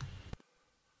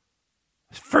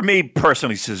 For me,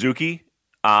 personally, Suzuki.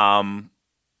 And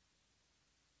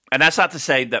that's not to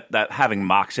say that having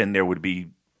Mox in there would be,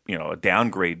 a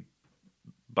downgrade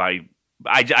by...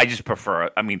 I just prefer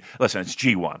it. I mean, listen, it's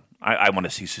G1. I want to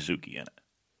see Suzuki in it.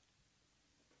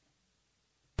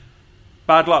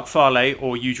 Bad Luck Fale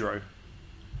or Yujiro?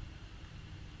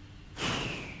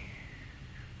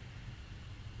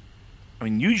 I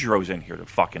mean, Yujiro's in here to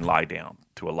fucking lie down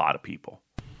to a lot of people.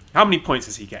 How many points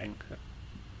is he getting?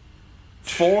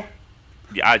 4?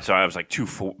 Yeah, I was like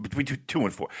 2, between 2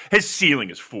 and 4. His ceiling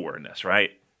is 4 in this,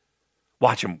 right?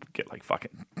 Watch him get like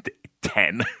fucking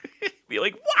 10. Be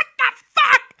like, what the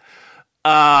fuck?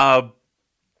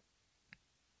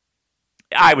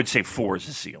 I would say 4 is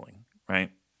the ceiling,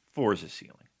 right? 4 is the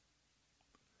ceiling.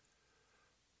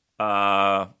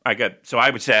 I got. So I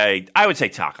would say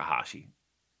Takahashi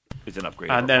is an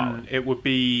upgrade. And then it would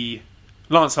be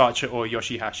Lance Archer or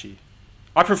Yoshihashi.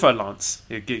 I prefer Lance,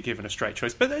 given a straight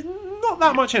choice, but not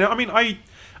that much in it. I mean,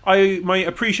 my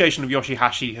appreciation of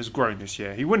Yoshihashi has grown this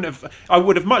year. I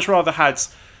would have much rather had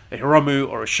a Hiromu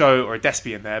or a Sho or a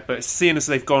Despy in there, but seeing as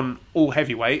they've gone all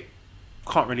heavyweight,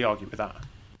 can't really argue with that.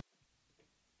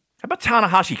 How about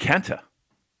Tanahashi Kenta?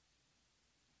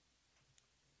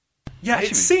 Yeah,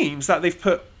 it seems that they've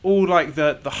put all like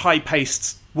the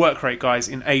high-paced work rate guys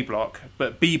in A block,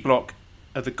 but B block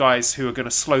are the guys who are going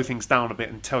to slow things down a bit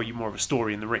and tell you more of a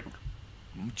story in the ring.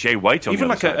 Jay White's on even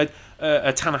the like other side.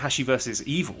 a Tanahashi versus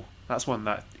Evil. That's one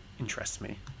that interests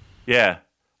me. Yeah,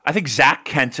 I think Zack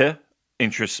Kenta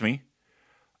interests me.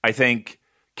 I think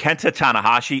Kenta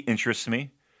Tanahashi interests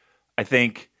me. I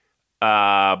think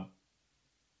for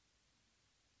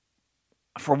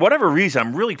whatever reason,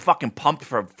 I'm really fucking pumped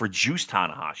for Juice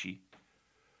Tanahashi.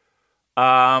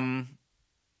 I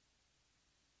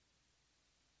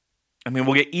mean,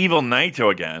 we'll get Evil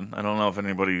Naito again. I don't know if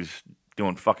anybody's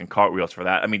doing fucking cartwheels for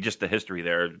that. I mean, just the history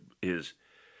there is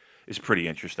pretty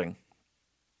interesting.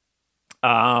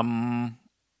 I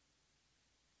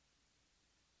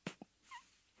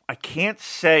can't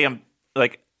say I'm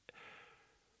like.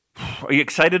 Are you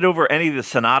excited over any of the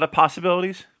Sonata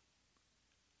possibilities?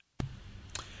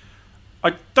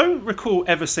 I don't recall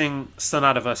ever seeing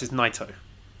Sonata versus Naito.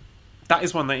 That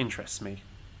is one that interests me.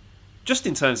 Just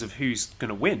in terms of who's going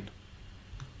to win.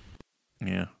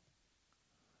 Yeah.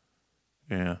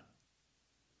 Yeah.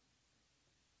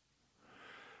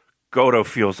 Goto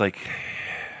feels like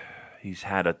he's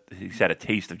had a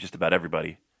taste of just about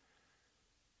everybody.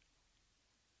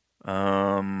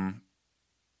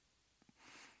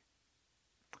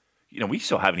 We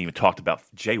still haven't even talked about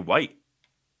Jay White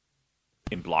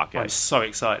in Block A. I'm so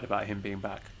excited about him being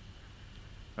back.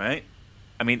 Right?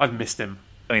 I mean, I've missed him.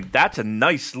 I mean, that's a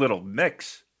nice little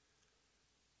mix.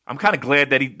 I'm kind of glad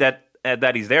that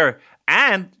he's there,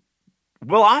 and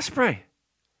Will Ospreay.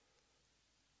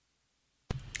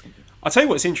 I'll tell you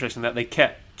what's interesting, that they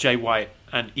kept Jay White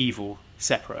and Evil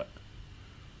separate.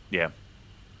 Yeah.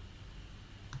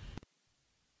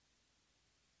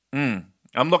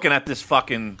 I'm looking at this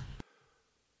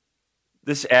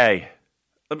A.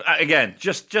 Again,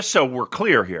 just so we're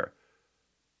clear here.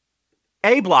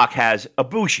 A block has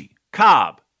Ibushi,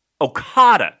 Cobb,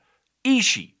 Okada,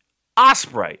 Ishii,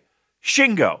 Ospreay,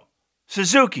 Shingo,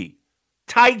 Suzuki,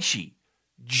 Taichi,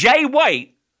 Jay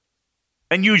White,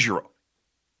 and Yujiro.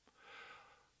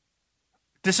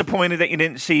 Disappointed that you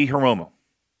didn't see Hiromu.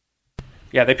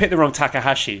 Yeah, they picked the wrong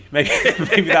Takahashi. Maybe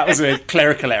that was a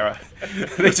clerical error.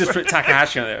 They just put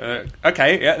Takahashi on there.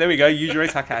 Okay, yeah, there we go. Yujiro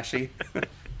Takahashi.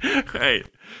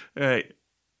 Right.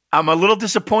 I'm a little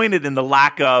disappointed in the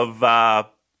lack of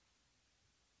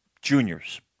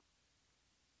juniors.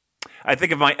 I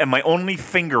think my only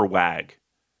finger wag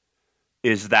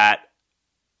is that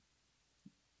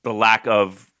the lack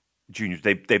of juniors.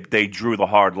 They drew the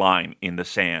hard line in the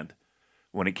sand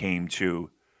when it came to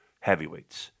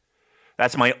heavyweights.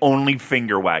 That's my only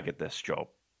finger wag at this, Joe.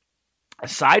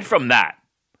 Aside from that,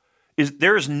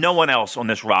 there is no one else on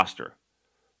this roster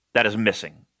that is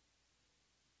missing.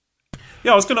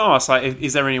 Yeah, I was going to ask,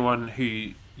 is there anyone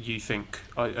who you think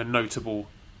are notable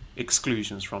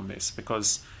exclusions from this?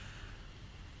 Because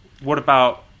what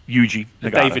about Yuji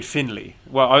David Finlay?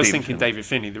 Well, I was thinking David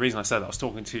Finlay. The reason I said that, I was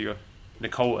talking to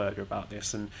Nicole earlier about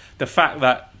this, and the fact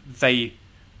that they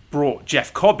brought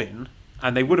Jeff Cobb in,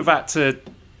 and they would have had to,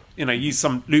 use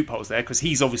some loopholes there, because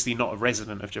he's obviously not a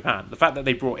resident of Japan. The fact that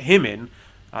they brought him in,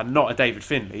 and not a David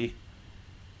Finlay,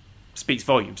 speaks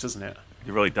volumes, doesn't it?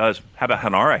 It really does. How about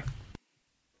Hanare?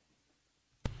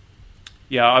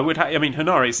 Yeah, I would.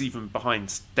 Hanare is even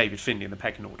behind David Finlay in the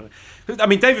pecking order. I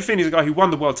mean, David Finlay is a guy who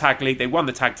won the World Tag League. They won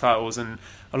the tag titles, and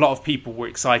a lot of people were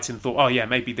excited and thought, "Oh yeah,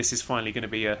 maybe this is finally going to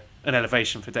be an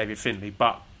elevation for David Finlay."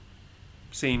 But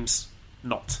seems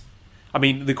not. I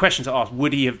mean, the question to ask: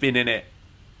 would he have been in it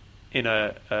in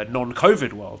a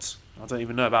non-COVID world? I don't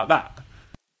even know about that.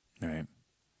 All right.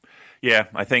 Yeah,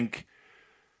 I think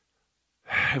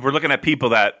if we're looking at people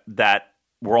that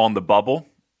were on the bubble.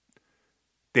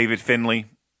 David Finlay.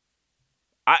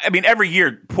 I mean, every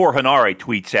year, poor Hanare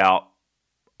tweets out,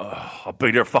 I'll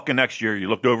be there fucking next year. You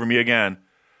looked over me again.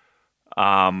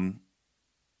 But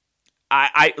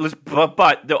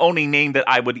the only name that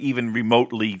I would even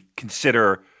remotely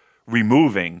consider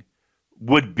removing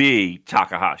would be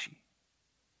Takahashi.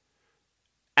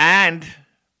 And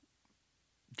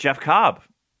Jeff Cobb.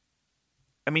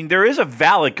 I mean, there is a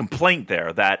valid complaint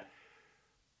there that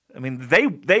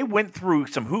they went through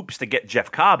some hoops to get Jeff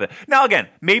Cobb. Now, again,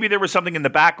 maybe there was something in the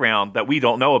background that we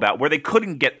don't know about where they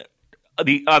couldn't get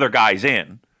the other guys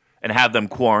in and have them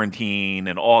quarantine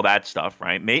and all that stuff,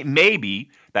 right?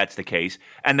 Maybe that's the case.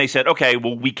 And they said, okay,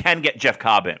 well, we can get Jeff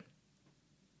Cobb in.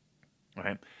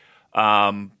 Right?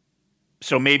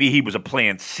 So maybe he was a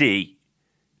plan C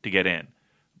to get in.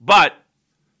 But,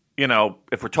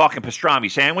 if we're talking pastrami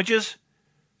sandwiches,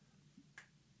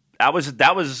 that was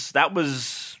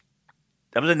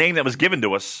a name that was given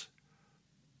to us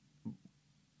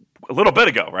a little bit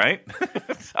ago, right?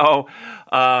 So,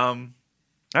 all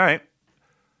right.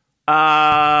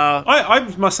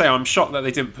 I must say I'm shocked that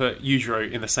they didn't put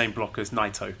Yujiro in the same block as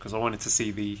Naito, because I wanted to see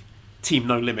the Team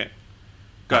No Limit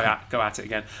go at it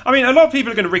again. I mean, a lot of people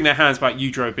are going to wring their hands about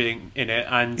Yujiro being in it,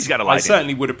 and I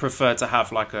certainly would have preferred to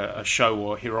have like a Sho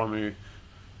or Hiromu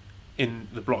in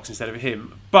the blocks instead of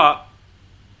him. But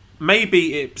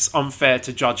maybe it's unfair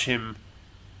to judge him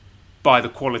by the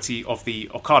quality of the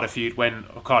Okada feud when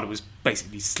Okada was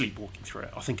basically sleepwalking through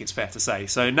it. I think it's fair to say.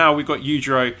 So now we've got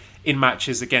Yujiro in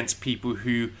matches against people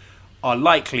who are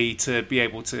likely to be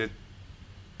able to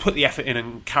put the effort in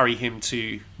and carry him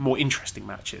to more interesting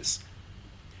matches.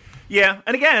 Yeah,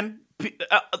 and again,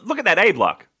 look at that A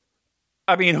block.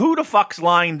 I mean, who the fuck's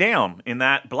lying down in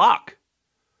that block?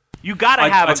 You gotta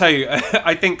have. I tell you,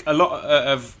 I think a lot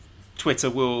of Twitter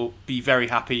will be very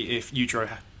happy if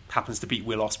Yujiro happens to beat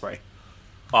Will Ospreay.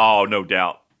 Oh, no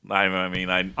doubt.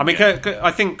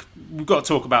 I think we've got to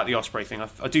talk about the Ospreay thing.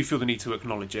 I do feel the need to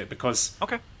acknowledge it because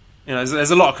okay,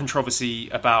 there's a lot of controversy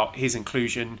about his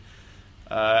inclusion,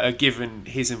 given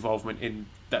his involvement in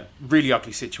that really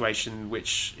ugly situation,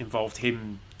 which involved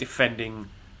him defending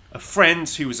a friend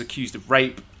who was accused of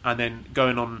rape, and then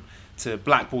going on to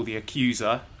blackball the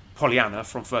accuser, Pollyanna,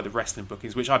 from further wrestling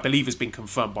bookings, which I believe has been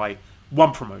confirmed by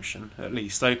one promotion at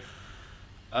least. So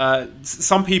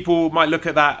some people might look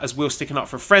at that as Will sticking up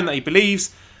for a friend that he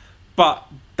believes, but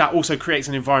that also creates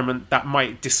an environment that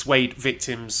might dissuade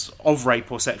victims of rape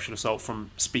or sexual assault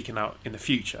from speaking out in the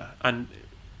future. And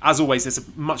as always, there's a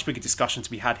much bigger discussion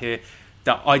to be had here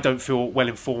that I don't feel well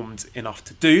informed enough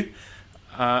to do.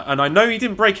 And I know he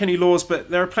didn't break any laws,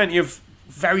 but there are plenty of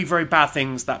very, very bad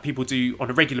things that people do on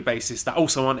a regular basis that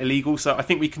also aren't illegal. So I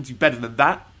think we can do better than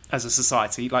that as a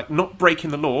society. Like, not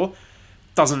breaking the law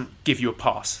doesn't give you a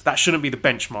pass. That shouldn't be the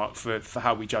benchmark for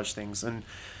how we judge things. And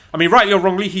I mean, rightly or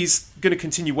wrongly, he's going to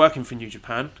continue working for New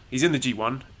Japan. He's in the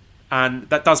G1, and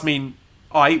that does mean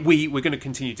we're going to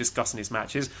continue discussing his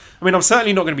matches. I mean, I'm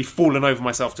certainly not going to be falling over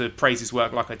myself to praise his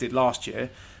work like I did last year,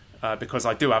 because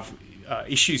I do have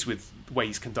issues with the way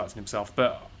he's conducting himself,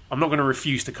 but I'm not going to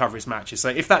refuse to cover his matches. So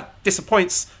if that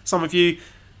disappoints some of you,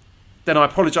 then I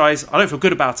apologise. I don't feel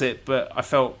good about it, but I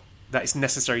felt that it's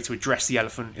necessary to address the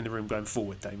elephant in the room going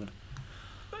forward, Damon.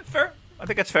 Fair. I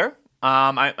think that's fair.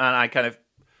 I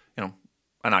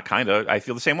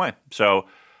feel the same way. So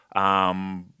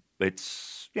I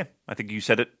think you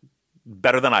said it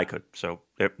better than I could. So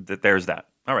there's that.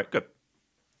 All right, good.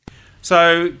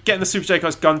 So getting the Super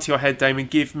J-Cast gun to your head, Damon,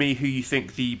 give me who you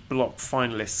think the block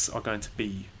finalists are going to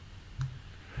be.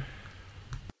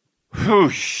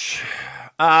 Whoosh.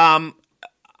 To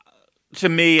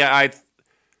me, I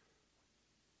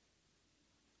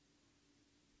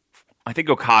think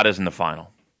Okada's in the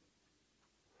final.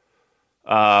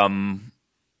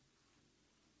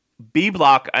 B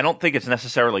block, I don't think it's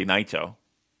necessarily Naito.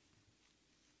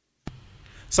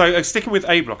 So sticking with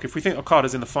A block, if we think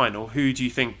Okada's in the final, who do you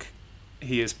think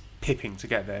he is pipping to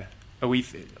get there?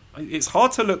 It's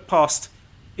hard to look past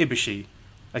Ibushi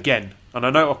again, and I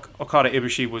know Okada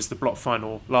Ibushi was the block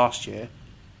final last year,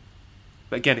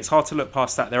 but again, it's hard to look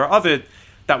past that. There are other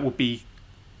that would be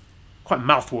quite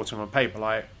mouthwatering on paper,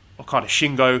 like Okada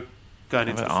Shingo going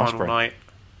into the final night.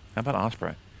 How about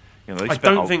Ospreay? I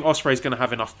don't think Ospreay's going to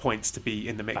have enough points to be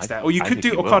in the mix there. Or you could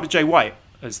do Okada Jay White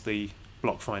as the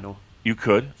block final. You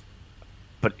could,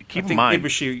 but keep in mind,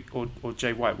 Ibushi or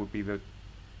Jay White would be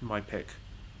my pick.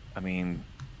 I mean,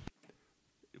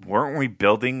 weren't we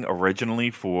building originally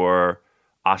for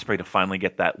Ospreay to finally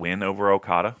get that win over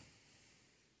Okada?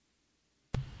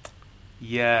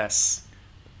 Yes.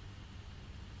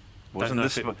 Wasn't don't know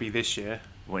this if it would be this year?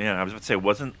 Well, yeah, I was about to say,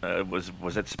 was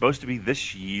it supposed to be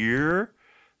this year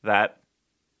that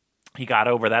he got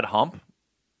over that hump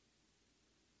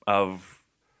of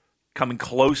coming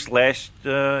close last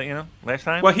time?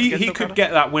 Well, he could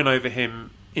get that win over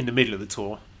him in the middle of the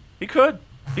tour. He could,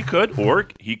 or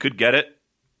he could get it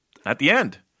at the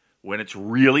end when it's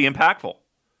really impactful.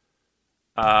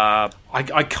 I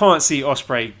can't see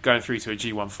Ospreay going through to a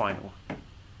G1 final.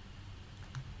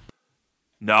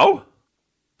 No,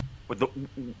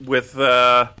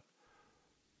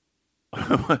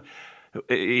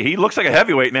 he looks like a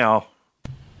heavyweight now.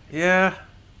 Yeah,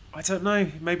 I don't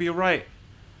know. Maybe you're right.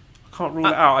 I can't rule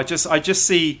it out. I just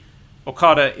see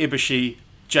Okada, Ibushi,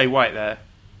 Jay White there,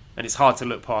 and it's hard to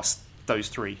look past those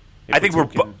three. I think we're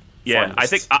talking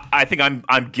finalists. I think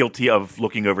I'm guilty of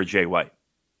looking over Jay White.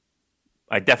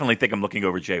 I definitely think I'm looking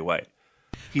over Jay White.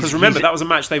 Because remember, that was a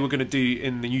match they were going to do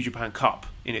in the New Japan Cup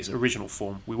in its original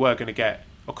form. We were going to get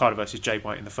Okada versus Jay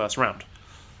White in the first round.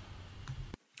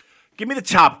 Give me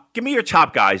your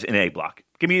top guys in A block.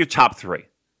 Give me your top three.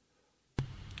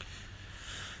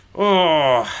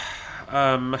 What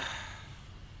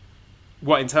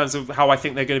in terms of how I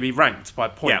think they're going to be ranked by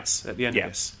points at the end of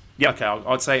this? Yeah. Okay,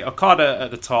 I'd say Okada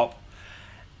at the top,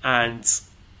 and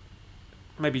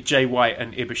maybe Jay White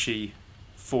and Ibushi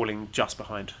falling just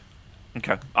behind.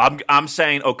 Okay, I'm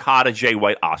saying Okada, Jay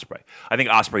White, Ospreay. I think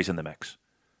Ospreay's in the mix.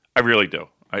 I really do.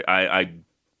 I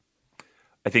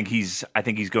think he's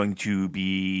going to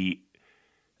be.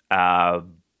 I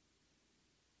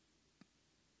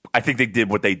think they did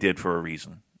what they did for a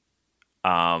reason.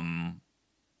 I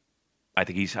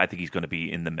think he's going to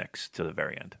be in the mix to the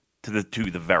very end. To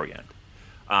the very end.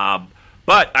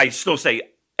 But I still say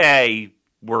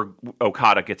where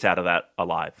Okada gets out of that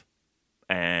alive,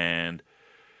 and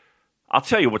I'll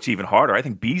tell you what's even harder. I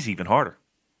think B's even harder.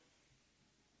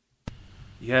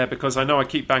 Yeah, because I know I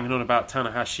keep banging on about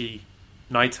Tanahashi,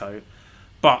 Naito,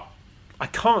 but I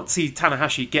can't see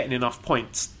Tanahashi getting enough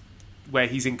points where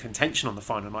he's in contention on the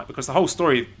final night, because the whole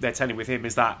story they're telling with him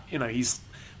is that, he's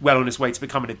well on his way to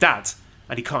becoming a dad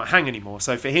and he can't hang anymore.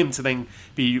 So for him to then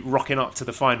be rocking up to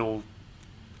the final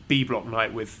B block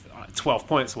night with 12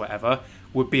 points or whatever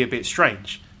would be a bit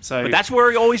strange. So, but that's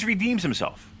where he always redeems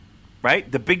himself.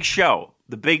 Right? The big show,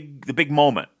 the big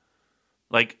moment.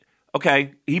 Like,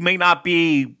 okay, he may not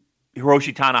be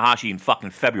Hiroshi Tanahashi in fucking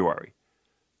February.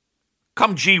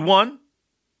 Come G1,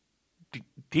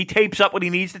 he tapes up what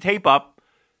he needs to tape up.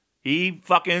 He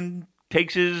fucking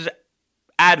takes his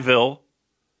Advil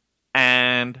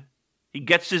and he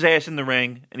gets his ass in the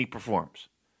ring and he performs.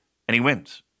 And he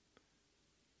wins.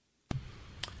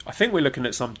 I think we're looking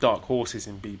at some dark horses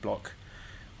in B block.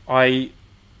 I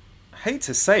hate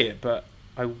to say it, but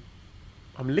I'm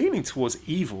leaning towards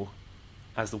Evil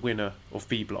as the winner of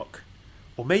B block,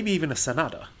 or maybe even a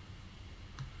Sanada.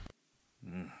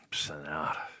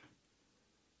 Sanada.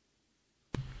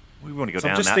 We want to go So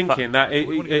down. I'm just thinking that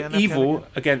Evil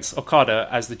against Okada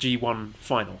as the G1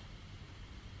 final,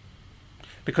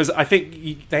 because I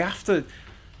think they have to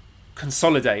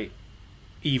consolidate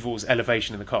Evil's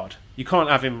elevation in the card. You can't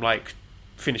have him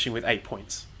finishing with 8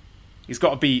 points. He's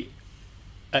got to be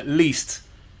at least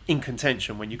in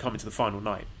contention when you come into the final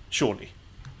night, surely.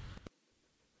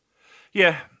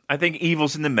 Yeah, I think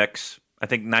Evil's in the mix. I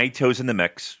think Naito's in the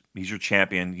mix. He's your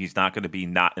champion. He's not going to be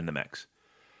not in the mix.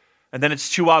 And then it's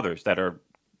two others that are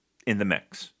in the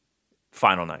mix.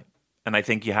 Final night. And I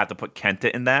think you have to put Kenta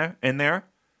in there. And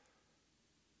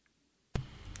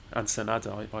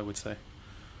Sanada, I would say.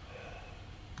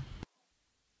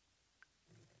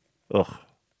 Ugh.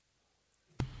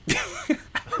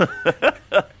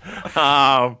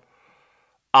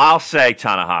 I'll say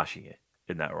Tanahashi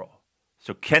in that role.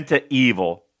 So Kenta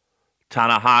Evil,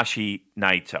 Tanahashi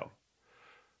Naito,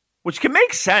 which can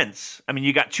make sense. I mean,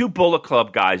 you got two Bullet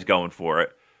Club guys going for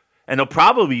it, and they'll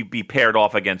probably be paired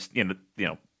off against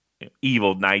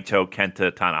Evil, Naito,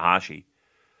 Kenta, Tanahashi,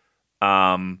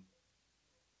 and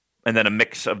then a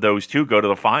mix of those two go to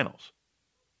the finals,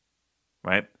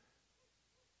 right?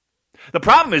 The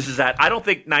problem is that I don't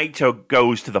think Naito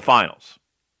goes to the finals.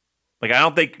 I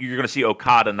don't think you're going to see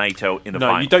Okada Naito in the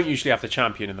final. No, you don't usually have the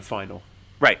champion in the final.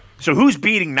 Right. So who's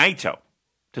beating Naito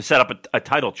to set up a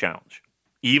title challenge?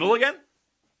 Evil again?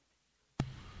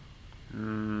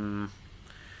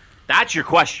 That's your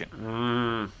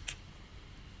question.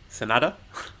 Sanada?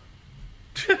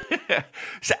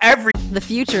 The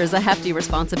future is a hefty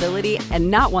responsibility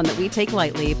and not one that we take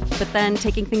lightly. But then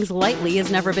taking things lightly has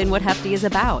never been what Hefty is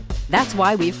about. That's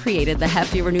why we've created the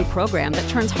Hefty Renew program that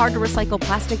turns hard-to-recycle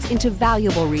plastics into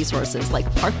valuable resources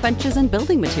like park benches and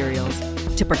building materials.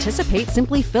 To participate,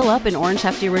 simply fill up an orange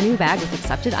Hefty Renew bag with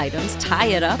accepted items, tie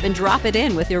it up, and drop it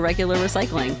in with your regular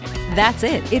recycling. That's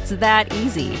it. It's that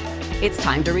easy. It's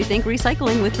time to rethink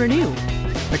recycling with Renew.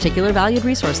 Particular valued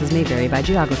resources may vary by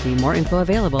geography. More info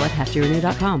available at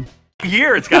heftyrenew.com.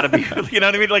 Year it's got to be, you know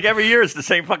what I mean? Every year it's the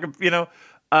same fucking,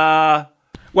 Well,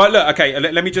 look, okay,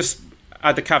 let me just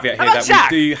add the caveat here that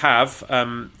Zach? we do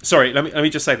have. Sorry, let me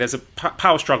just say there's a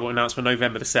Power Struggle announced for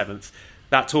November the 7th.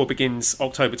 That tour begins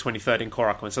October 23rd in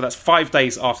Korakuen. So that's 5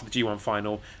 days after the G1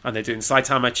 final. And they're doing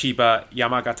Saitama, Chiba,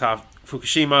 Yamagata,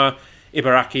 Fukushima,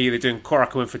 Ibaraki. They're doing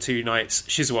Korakuen for 2 nights,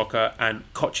 Shizuoka and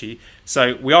Kochi.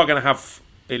 So we are going to have,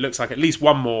 it looks like, at least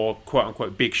one more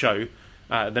quote-unquote big show.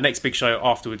 The next big show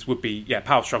afterwards would be,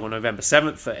 Power Struggle November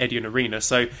 7th at Edion Arena.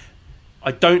 So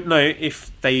I don't know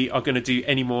if they are going to do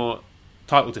any more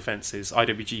title defenses,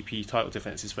 IWGP title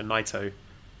defenses for Naito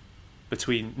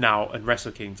between now and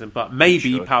Wrestle Kingdom, but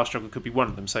maybe Power Struggle could be one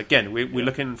of them. So again, we're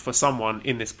looking for someone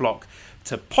in this block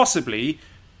to possibly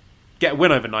get a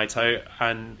win over Naito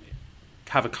and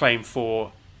have a claim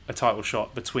for a title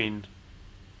shot between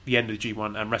the end of the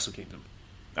G1 and Wrestle Kingdom.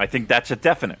 I think that's a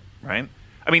definite, right?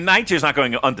 I mean, Naito's not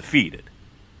going undefeated.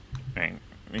 Right?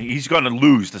 He's going to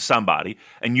lose to somebody,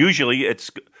 and usually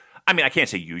it's. I mean, I can't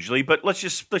say usually, but let's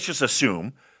just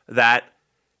assume that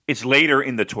it's later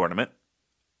in the tournament,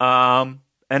 and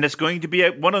it's going to be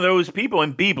one of those people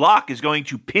in B Block is going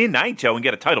to pin Naito and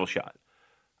get a title shot.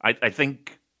 I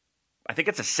think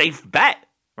it's a safe bet,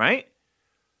 right?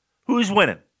 Who's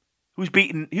winning? Who's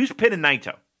pinning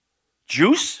Naito?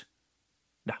 Juice?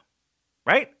 No,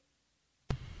 right?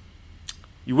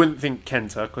 You wouldn't think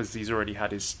Kenta, because he's already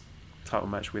had his title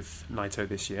match with Naito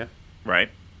this year. Right.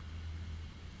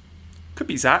 Could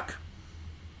be Zack.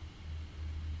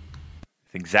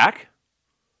 Think Zack?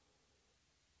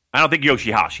 I don't think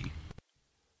Yoshihashi.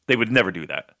 They would never do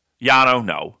that. Yano,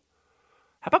 no.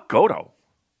 How about Goto?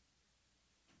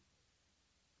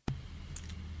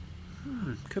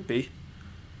 Could be.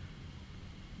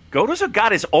 Goto's a guy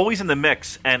that's always in the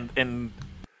mix, and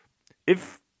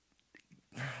if,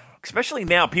 especially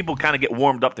now, people kind of get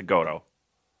warmed up to Goto.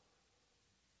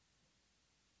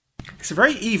 It's a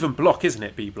very even block, isn't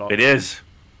it, B block? It is.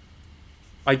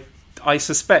 I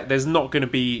suspect there's not going to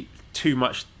be too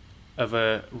much of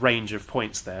a range of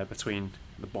points there between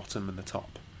the bottom and the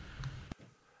top.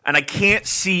 And I can't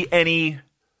see any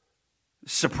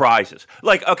surprises.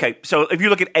 Like, okay, so if you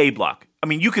look at A block, I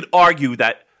mean, you could argue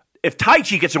that if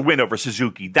Taichi gets a win over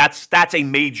Suzuki, that's a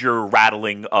major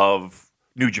rattling of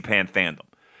New Japan fandom.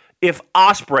 If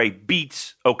Ospreay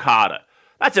beats Okada,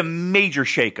 that's a major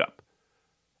shakeup.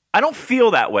 I don't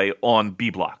feel that way on B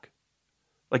block.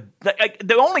 Like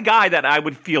the only guy that I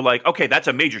would feel like, okay, that's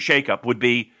a major shakeup would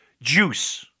be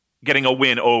Juice getting a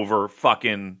win over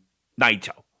fucking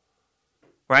Naito.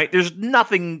 Right? There's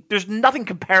nothing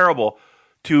comparable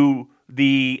to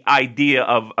the idea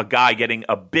of a guy getting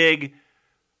a big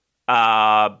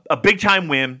time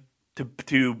win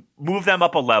to move them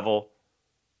up a level,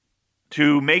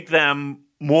 to make them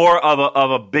more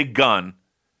of a big gun.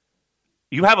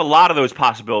 You have a lot of those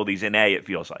possibilities in A, it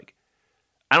feels like.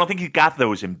 I don't think you got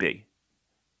those in B.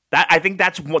 I think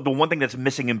that's the one thing that's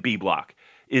missing in B block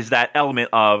is that element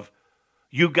of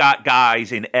you got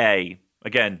guys in A,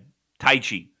 again,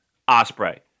 Taichi,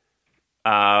 Ospreay,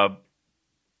 that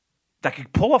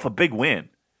could pull off a big win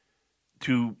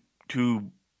to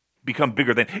become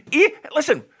bigger than...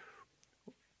 Listen,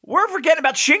 we're forgetting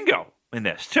about Shingo in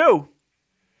this, too.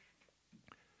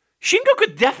 Shingo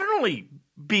could definitely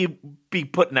be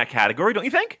put in that category, don't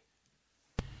you think?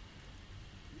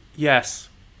 Yes.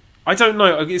 I don't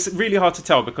know. It's really hard to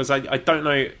tell because I don't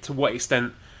know to what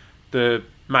extent the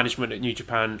management at New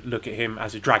Japan look at him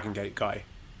as a Dragon Gate guy.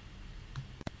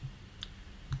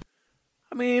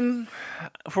 I mean,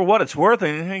 for what it's worth,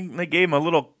 I think they gave him a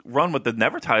little run with the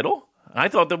Never title. I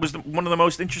thought that was one of the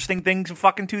most interesting things of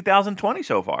fucking 2020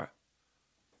 so far.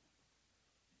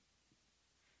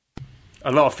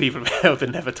 A lot of people have held the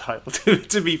Never title,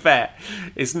 to be fair.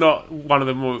 It's not one of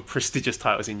the more prestigious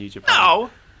titles in New Japan. No.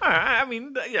 I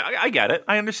mean, yeah, I get it.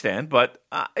 I understand. But,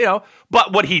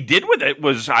 but what he did with it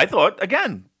was, I thought,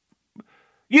 again,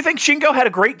 you think Shingo had a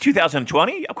great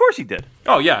 2020? Of course he did.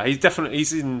 Oh, yeah.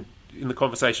 He's in the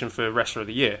conversation for Wrestler of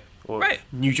the Year. Or right.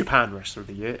 New Japan Wrestler of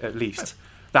the Year, at least.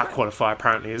 That qualifier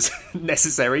apparently is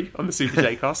necessary on the Super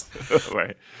J-Cast.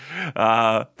 Right.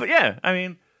 But, yeah, I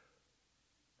mean...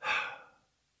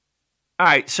 All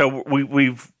right, so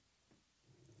we've.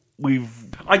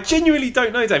 I genuinely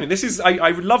don't know, Damien. This is.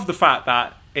 I love the fact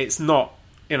that it's not,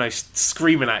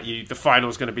 screaming at you. The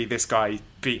final's going to be this guy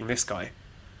beating this guy.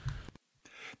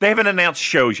 They haven't announced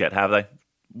shows yet, have they?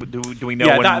 Do we know?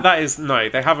 Yeah, when... that is no.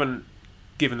 They haven't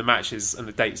given the matches and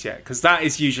the dates yet because that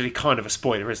is usually kind of a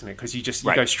spoiler, isn't it? Because you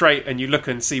go straight and you look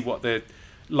and see what the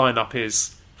lineup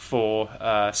is for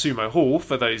Sumo Hall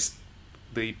for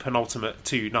the penultimate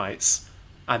 2 nights.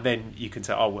 And then you can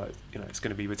say, it's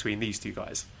going to be between these 2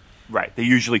 guys. Right. They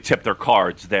usually tip their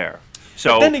cards there.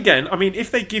 So but then again, I mean,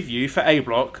 if they give you, for A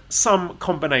block, some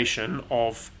combination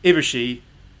of Ibushi,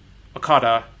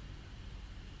 Okada,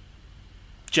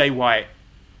 Jay White,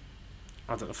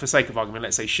 I don't know, for sake of argument,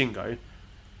 let's say Shingo,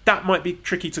 that might be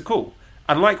tricky to call.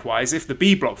 And likewise, if the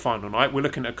B block final night, we're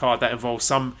looking at a card that involves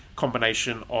some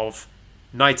combination of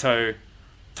Naito,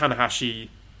 Tanahashi,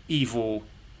 Evil,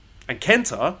 and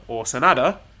Kenta or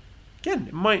Sanada, again,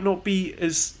 it might not be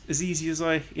as easy as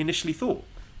I initially thought.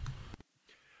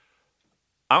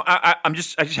 I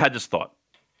just had this thought.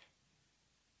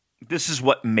 This is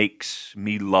what makes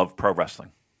me love pro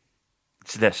wrestling.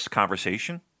 It's this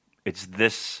conversation. It's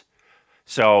this.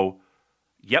 So,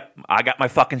 yep, I got my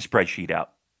fucking spreadsheet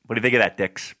out. What do you think of that,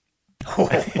 Dix?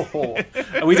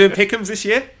 Are we doing pick'ems this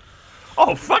year?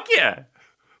 Oh, fuck yeah.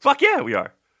 Fuck yeah, we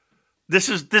are. This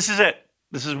is it.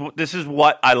 This is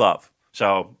what I love.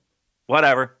 So,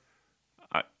 whatever.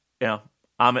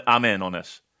 I'm in on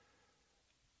this.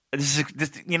 This,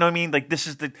 you know what I mean? Like, this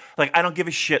is I don't give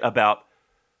a shit about.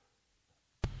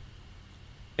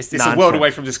 It's a world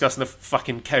away from discussing the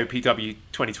fucking KOPW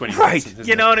 2020. Right.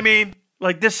 You know what I mean?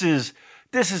 Like, this is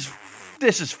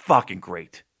fucking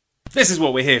great. This is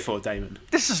what we're here for, Damon.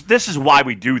 This is why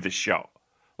we do this show.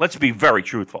 Let's be very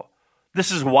truthful.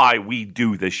 This is why we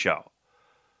do this show.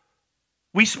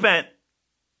 We spent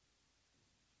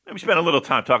a little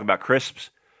time talking about crisps,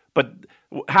 but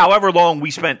however long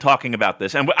we spent talking about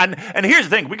this, and here's the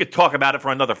thing, we could talk about it for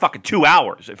another fucking 2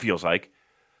 hours, it feels like.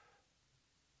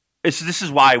 This is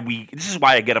why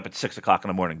I get up at 6 o'clock in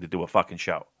the morning to do a fucking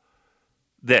show.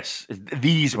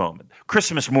 These moments.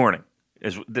 Christmas morning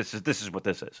is what this is. This is what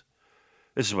this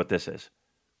is.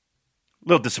 A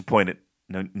little disappointed.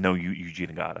 No,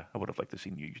 Yuji Nagata. I would have liked to see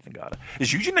Yuji Nagata.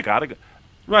 Is Yuji Nagata?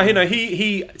 Right,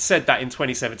 he said that in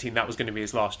 2017 that was going to be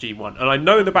his last G1. And I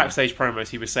know in the backstage promos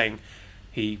he was saying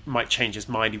he might change his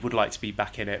mind. He would like to be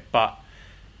back in it. But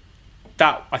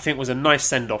that, I think, was a nice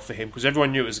send-off for him because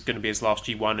everyone knew it was going to be his last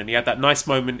G1. And he had that nice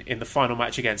moment in the final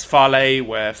match against Fale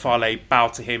where Fale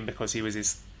bowed to him because he was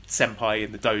his senpai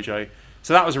in the dojo.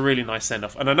 So that was a really nice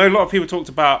send-off. And I know a lot of people talked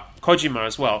about Kojima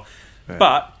as well. Yeah.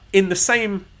 But in the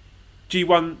same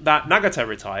G1 that Nagata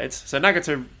retired, so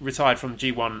Nagata retired from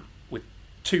G1 with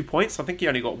 2 points. I think he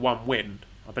only got one win.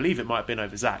 I believe it might have been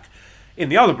over Zack. In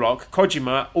the other block,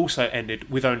 Kojima also ended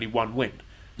with only one win.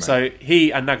 Right. So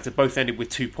he and Nagata both ended with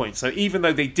 2 points. So even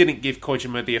though they didn't give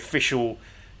Kojima the official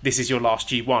 "this is your last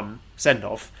G1"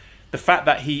 send-off, the fact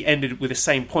that he ended with the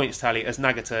same points tally as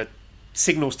Nagata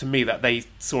signals to me that they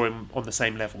saw him on the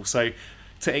same level. So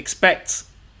to expect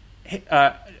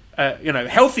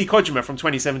healthy Kojima from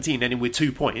 2017 ending with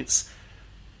 2 points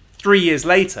 3 years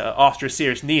later after a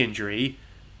serious knee injury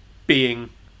being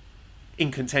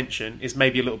in contention is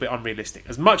maybe a little bit unrealistic.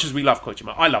 As much as we love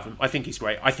Kojima, I love him, I think he's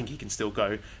great, I think he can still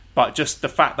go, but just the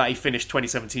fact that he finished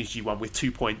 2017's G1 with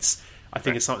 2 points I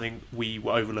think is something we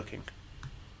were overlooking.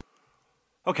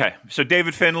 Okay, so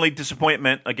David Finlay,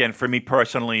 disappointment again for me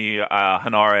personally.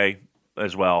 Hanare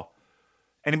as well.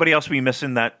 Anybody else we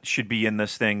missing that should be in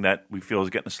this thing that we feel is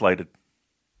getting slighted?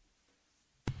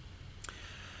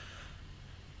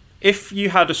 If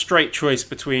you had a straight choice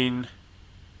between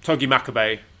Togi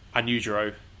Makabe and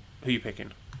Yujiro, who are you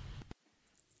picking?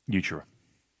 Yujiro.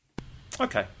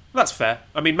 Okay, that's fair.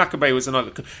 I mean, Makabe was another.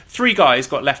 3 guys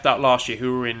got left out last year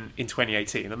who were in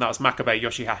 2018, and that was Makabe,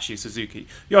 Yoshihashi, Suzuki.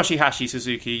 Yoshihashi,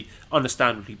 Suzuki,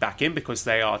 understandably back in because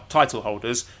they are title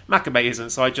holders. Makabe isn't,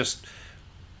 so I just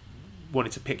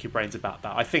wanted to pick your brains about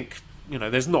that. I think,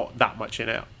 there's not that much in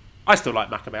it. I still like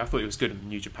Makabe. I thought he was good in the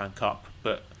New Japan Cup,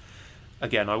 but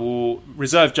again, I will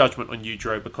reserve judgment on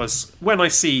Yujiro because when I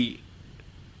see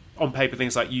on paper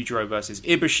things like Yujiro versus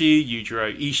Ibushi,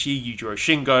 Yujiro Ishii, Yujiro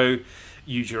Shingo,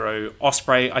 Yujiro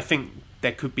Ospreay, I think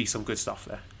there could be some good stuff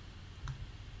there.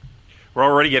 We're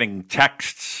already getting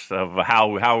texts of how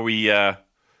we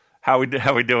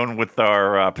doing with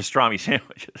our pastrami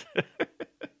sandwiches.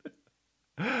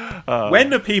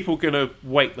 When are people gonna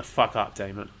wake the fuck up,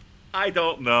 Damon? I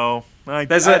don't know.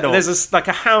 There's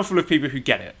a handful of people who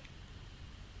get it.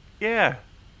 Yeah.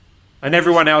 And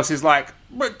everyone else is like,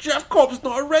 but Jeff Cobb's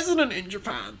not a resident in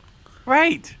Japan.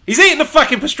 Right. He's eating the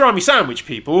fucking pastrami sandwich,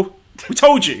 people. We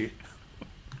told you.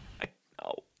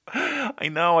 I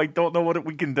know. I don't know what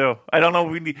we can do. I don't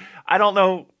know. I don't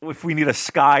know if we need a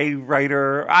Sky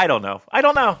writer. I don't know.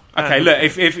 Okay, look.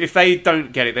 If they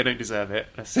don't get it, they don't deserve it.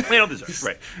 They don't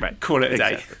deserve it. Right. Call it a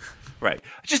day. Exactly. Right.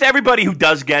 Just everybody who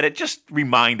does get it, just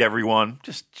remind everyone.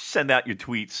 Just send out your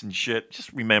tweets and shit.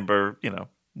 Just remember,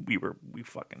 we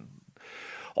fucking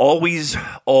always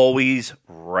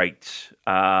right.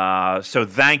 So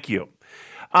thank you.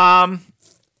 How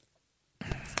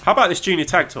about this junior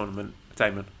tag tournament,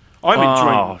 Damon? I'm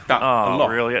enjoying that a lot.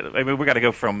 Really? I mean, we got to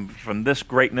go from this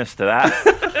greatness to that.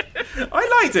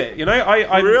 I liked it.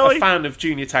 I'm really? a fan of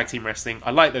junior tag team wrestling.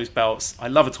 I like those belts. I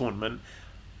love a tournament.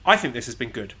 I think this has been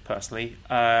good, personally.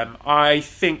 I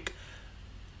think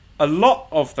a lot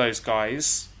of those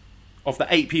guys, of the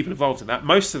 8 people involved in that,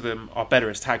 most of them are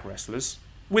better as tag wrestlers,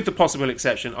 with the possible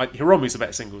exception, Hiromu's a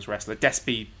better singles wrestler.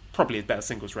 Despy probably a better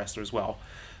singles wrestler as well.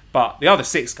 But the other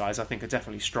 6 guys, I think, are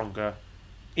definitely stronger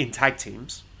in tag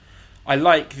teams. I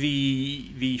like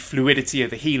the fluidity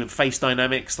of the heel and face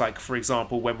dynamics. Like, for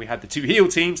example, when we had the two heel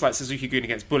teams, like Suzuki-gun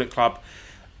against Bullet Club,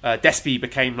 Despy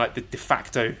became like the de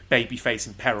facto babyface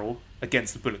in peril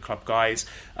against the Bullet Club guys.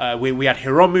 We had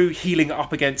Hiromu healing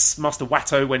up against Master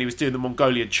Wato when he was doing the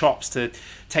Mongolian chops to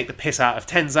take the piss out of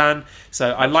Tenzan.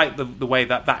 So I like the way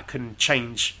that can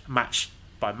change match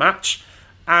by match.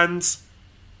 And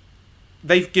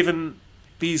they've given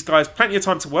these guys plenty of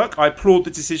time to work. I applaud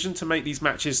the decision to make these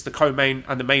matches the co-main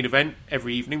and the main event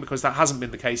every evening, because that hasn't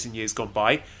been the case in years gone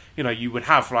by. You know, you would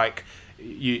have like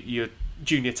your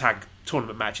junior tag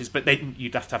tournament matches, but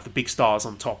you'd have to have the big stars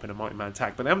on top in a multi-man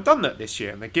tag. But they haven't done that this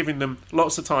year, and they're giving them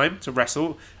lots of time to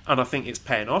wrestle, and I think it's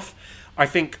paying off. I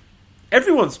think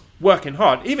everyone's working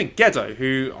hard. Even Gedo,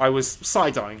 who I was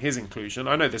side-eyeing his inclusion.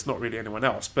 I know there's not really anyone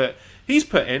else, but he's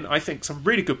put in, I think, some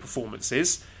really good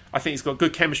performances. I think he's got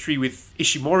good chemistry with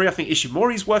Ishimori. I think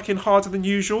Ishimori's working harder than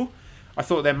usual. I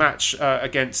thought their match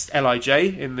against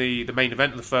LIJ in the main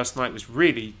event of the first night was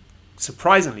really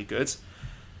surprisingly good.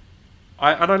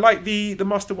 I like the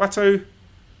Master Wato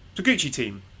Taguchi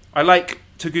team. I like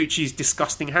Taguchi's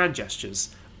disgusting hand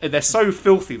gestures. They're so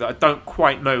filthy that I don't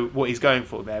quite know what he's going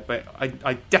for there, but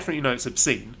I definitely know it's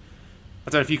obscene. I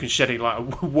don't know if you can shed any light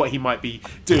on what he might be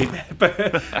doing there, but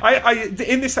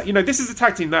in this, you know, this is a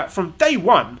tag team that from day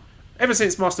one, ever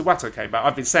since Master Wato came back,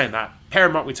 I've been saying that, pair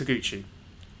him up with Taguchi.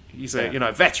 He's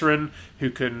a veteran who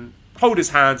can hold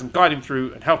his hands and guide him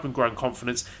through and help him grow in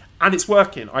confidence, and it's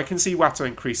working. I can see Wato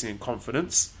increasing in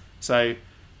confidence, so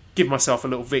give myself a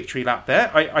little victory lap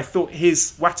there. I thought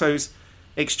Wato's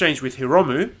exchange with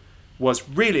Hiromu was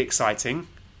really exciting.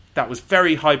 That was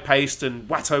very high-paced, and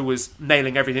Wato was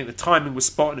nailing everything. The timing was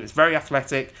spot on. It was very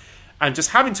athletic. And just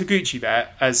having Taguchi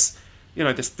there as, you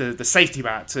know, the safety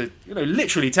mat to, you know,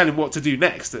 literally tell him what to do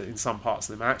next in some parts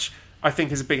of the match, I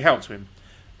think is a big help to him.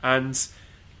 And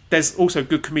there's also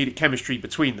good comedic chemistry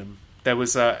between them. There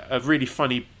was a really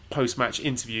funny post-match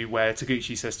interview where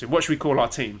Taguchi says to him, "What should we call our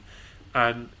team?"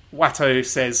 And Wato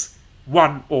says,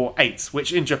 1 or 8,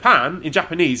 which in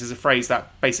Japanese is a phrase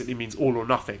that basically means all or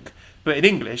nothing. But in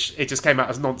English, it just came out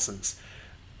as nonsense.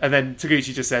 And then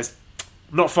Taguchi just says,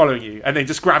 "I'm not following you," and then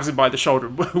just grabs him by the shoulder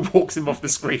and walks him off the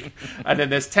screen. And then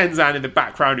there's Tenzan in the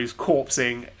background who's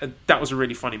corpsing. That was a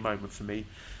really funny moment for me.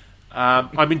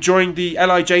 I'm enjoying the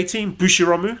LIJ team,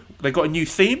 Bushiromu. They got a new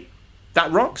theme.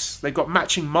 That rocks. They got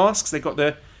matching masks. They got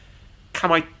the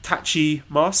Kamaitachi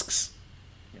masks.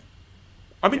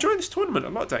 I'm enjoying this tournament a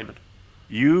lot, Damon.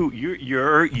 You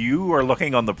are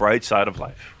looking on the bright side of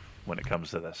life when it comes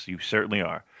to this. You certainly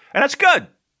are, and that's good.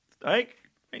 Like,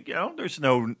 you know, there's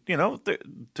no, you know,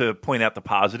 to point out the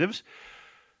positives.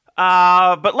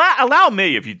 But allow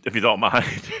me, if you don't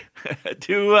mind,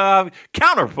 to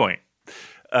counterpoint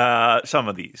some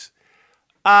of these.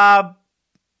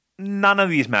 None of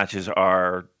these matches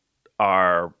are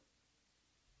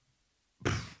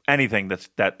anything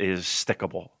that is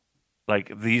stickable.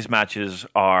 Like, these matches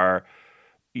are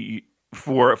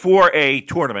for a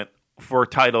tournament for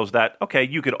titles that, okay,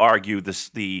 you could argue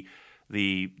the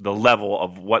level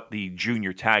of what the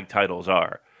junior tag titles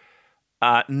are.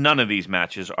 None of these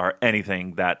matches are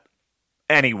anything that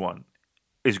anyone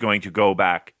is going to go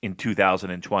back in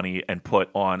 2020 and put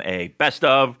on a best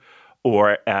of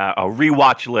or a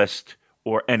rewatch list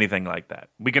or anything like that.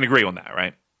 We can agree on that,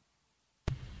 right?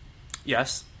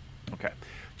 Yes. Okay.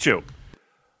 2.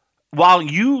 While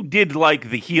you did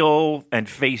like the heel and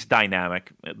face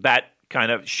dynamic, that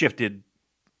kind of shifted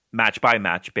match by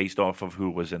match based off of who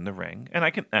was in the ring, and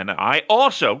I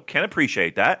also can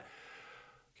appreciate that.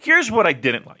 Here's what I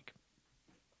didn't like,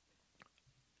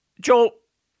 Joel.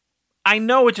 I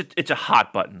know it's a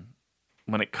hot button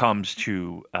when it comes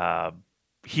to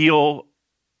heel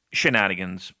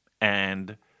shenanigans,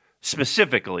 and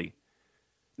specifically,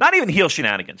 not even heel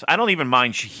shenanigans. I don't even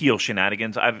mind heel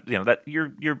shenanigans. That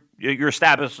you're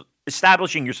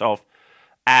establishing yourself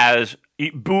as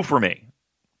boo for me.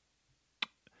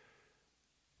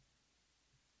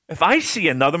 If I see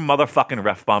another motherfucking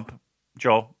ref bump,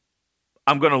 Joel,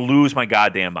 I'm going to lose my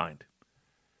goddamn mind.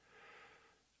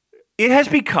 It has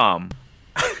become...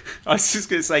 I was just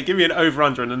going to say, give me an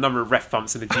over-under on the number of ref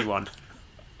bumps in the G1.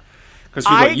 Because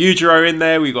we've got Yujiro in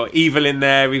there, we've got Evil in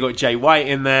there, we've got Jay White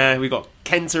in there, we've got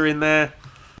Kenta in there.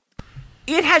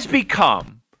 It has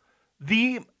become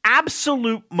the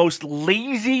absolute most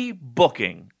lazy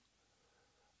booking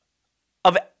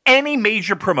of any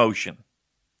major promotion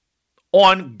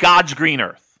on God's green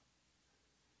earth.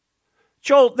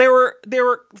 Joel, there were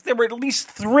at least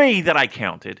 3 that I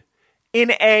counted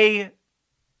in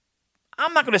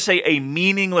I'm not going to say a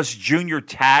meaningless junior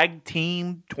tag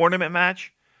team tournament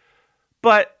match,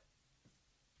 but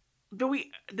do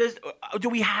we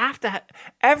have to?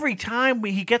 Every time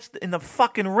he gets in the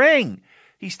fucking ring,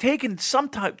 he's taking some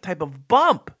type of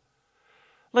bump.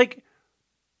 Like,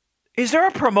 is there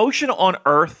a promotion on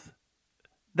Earth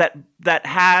that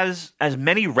has as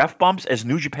many ref bumps as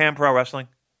New Japan Pro Wrestling?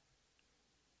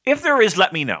 If there is,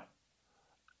 let me know.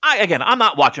 I'm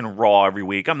not watching Raw every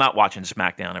week. I'm not watching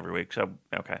SmackDown every week. So,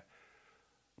 okay.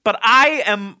 But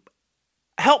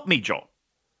help me, Joel.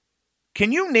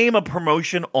 Can you name a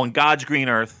promotion on God's green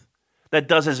earth that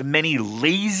does as many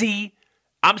lazy,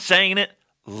 I'm saying it,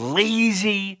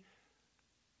 lazy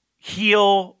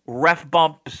heel ref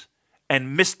bumps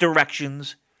and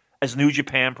misdirections as New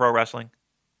Japan Pro Wrestling?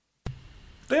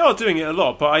 They are doing it a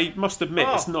lot, but I must admit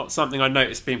it's not something I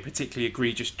noticed being particularly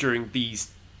egregious during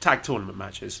these tag tournament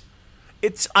matches.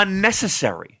 It's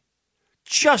unnecessary.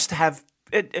 Just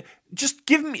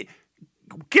give me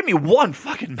one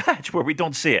fucking match where we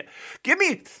don't see it. Give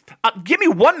me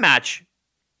one match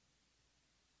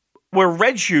where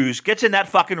Red Shoes gets in that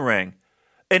fucking ring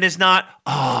and is not,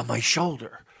 my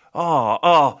shoulder.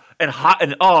 I'm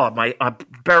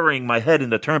burying my head in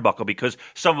the turnbuckle because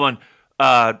someone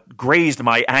grazed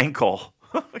my ankle.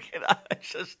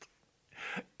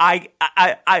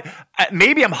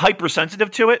 Maybe I'm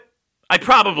hypersensitive to it. I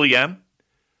probably am.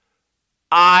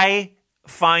 I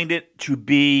find it to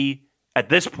be, at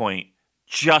this point,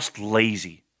 just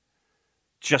lazy.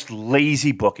 Just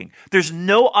lazy booking. There's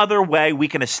no other way we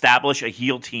can establish a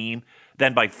heel team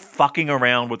than by fucking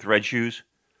around with Red Shoes.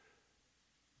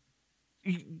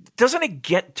 Doesn't it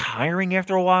get tiring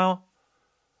after a while?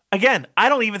 Again, I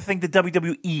don't even think the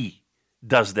WWE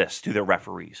does this to their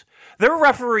referees. Their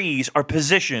referees are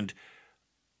positioned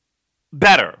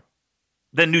better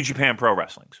than New Japan Pro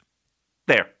Wrestling's.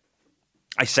 There.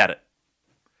 I said it.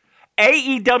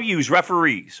 AEW's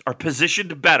referees are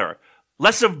positioned better,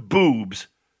 less of boobs,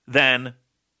 than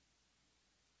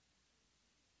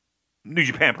New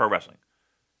Japan Pro Wrestling.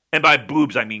 And by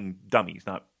boobs, I mean dummies,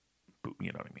 not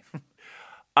you know what I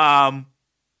mean.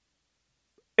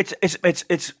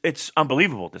 It's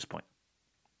unbelievable at this point.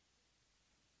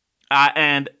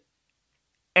 And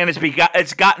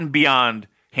it's gotten beyond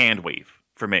hand wave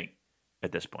for me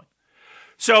at this point.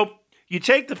 So you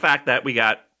take the fact that we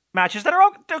got matches that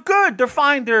they're good, they're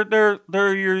fine,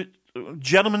 they're your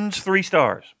gentlemen's 3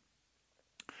 stars.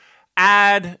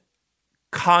 Add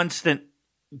constant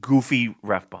goofy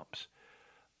ref bumps.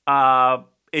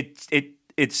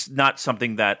 It's not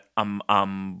something that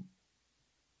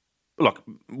look,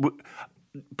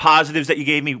 positives that you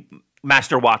gave me.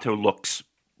 Master Wato looks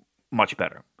much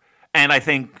better, and I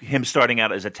think him starting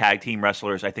out as a tag team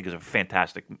wrestler is a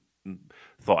fantastic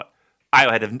thought. I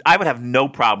would have no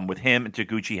problem with him and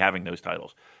Taguchi having those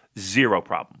titles. Zero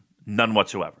problem. None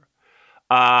whatsoever.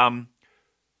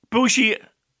 Bushi,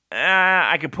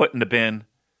 I could put in the bin.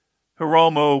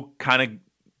 Hiromu kind of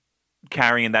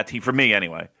carrying that team, for me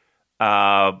anyway,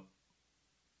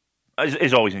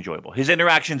 is always enjoyable. His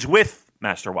interactions with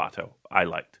Master Wato, I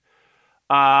liked.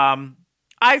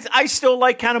 I still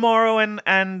like Kanemaru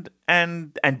and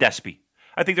Despy.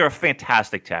 I think they're a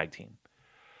fantastic tag team.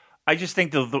 I just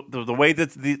think the way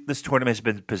that this tournament has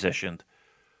been positioned,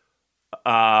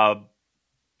 the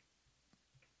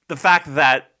fact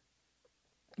that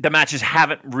the matches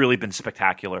haven't really been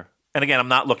spectacular. And again, I'm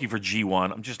not looking for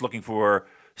G1. I'm just looking for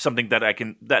something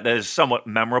that is somewhat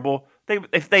memorable.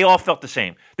 They all felt the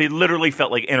same. They literally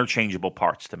felt like interchangeable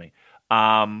parts to me.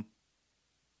 And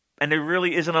there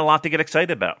really isn't a lot to get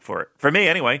excited about for it. For me,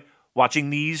 anyway,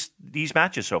 watching these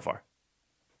matches so far.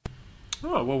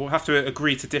 Oh, well, we'll have to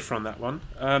agree to differ on that one.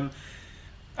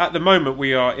 At the moment,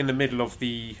 we are in the middle of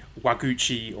the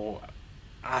Waguchi or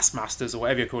Ass Masters or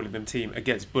whatever you're calling them team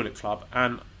against Bullet Club.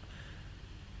 And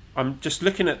I'm just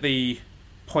looking at the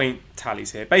point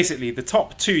tallies here. Basically, the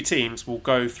top 2 teams will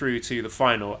go through to the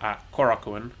final at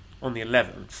Korakuen on the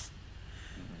 11th.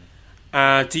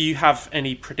 Do you have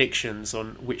any predictions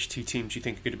on which 2 teams you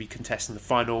think are going to be contesting the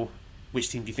final? Which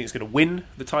team do you think is going to win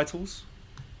the titles?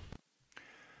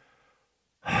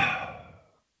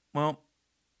 Well,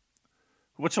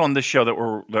 what's on this show that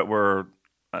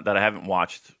I haven't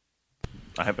watched?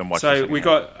 I haven't watched. So we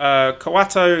got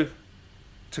Kawato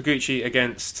Taguchi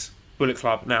against Bullet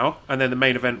Club now, and then the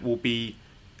main event will be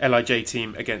LIJ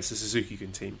team against the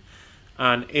Suzuki-gun team.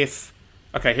 And here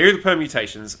are the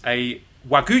permutations. A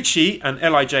Waguchi and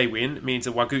LIJ win means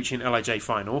a Waguchi and LIJ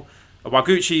final. A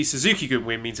Waguchi Suzuki-gun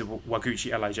win means a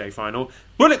Waguchi LIJ final.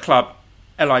 Bullet Club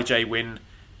LIJ win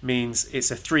means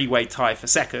it's a 3-way tie for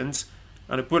second,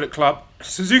 and a Bullet Club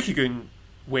Suzuki-gun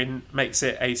win makes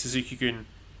it a Suzuki-gun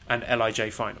and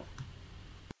LIJ final.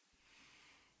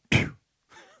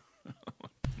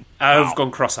 I've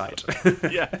gone cross-eyed.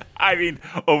 Yeah, I mean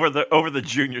over the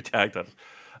junior tag titles.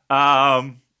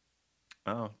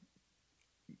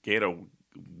 Get a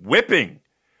whipping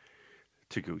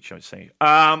to Gucci. I'm saying.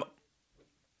 What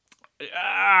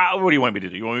do you want me to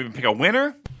do? You want me to pick a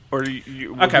winner, or do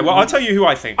you? Okay, well, I'll tell you who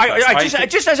I think.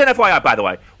 Just as an FYI, by the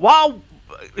way, while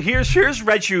here's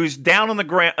Red Shoes down on the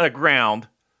ground.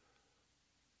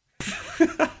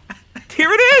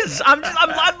 Here it is. I'm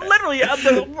literally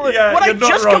what I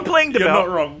just complained about. You're not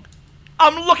wrong.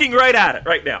 I'm looking right at it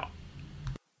right now.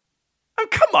 Oh,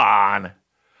 come on.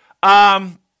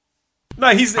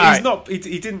 No, he's not.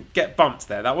 He didn't get bumped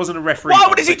there. That wasn't a referee.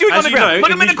 What is he doing on the ground? Look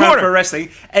at him in the corner. For wrestling,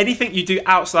 anything you do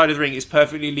outside of the ring is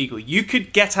perfectly legal. You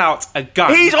could get out a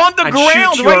gun. He's on the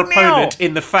ground shoot your right now. opponent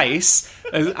in the face,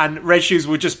 and Red Shoes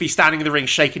will just be standing in the ring,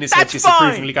 shaking his head That's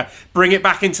disapprovingly. Go, bring it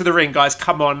back into the ring, guys.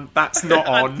 Come on, that's not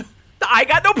on. I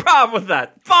got no problem with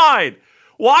that. Fine.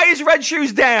 Why is Red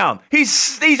Shoes down?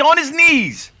 He's on his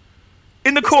knees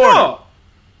in the corner. Not.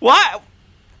 What?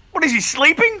 What is he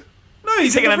sleeping? No,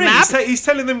 he's taking in the a ring. nap. He's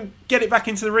telling them, get it back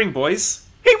into the ring, boys.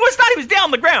 He was not. He was down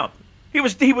on the ground. He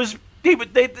was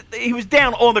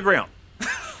down on the ground.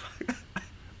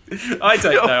 I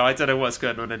don't know. I don't know what's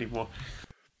going on anymore.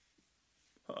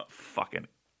 Fucking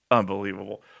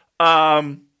unbelievable. Who's all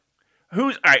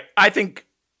right? I think.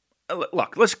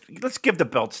 Look, let's give the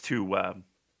belts to. What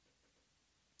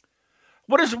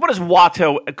is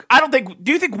Wato? I don't think.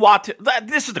 Do you think Wato?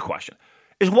 This is the question.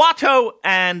 Is Wato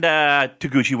and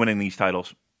Taguchi winning these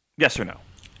titles? Yes or no?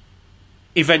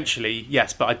 Eventually,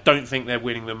 yes, but I don't think they're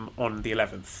winning them on the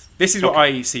 11th. This is what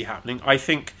I see happening. I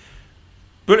think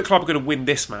Bullet Club are going to win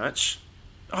this match.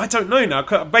 I don't know now.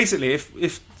 Basically, if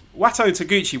Wato and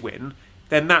Taguchi win,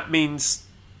 then that means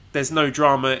there's no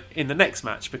drama in the next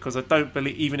match, because I don't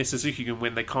believe, even if Suzuki can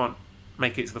win, they can't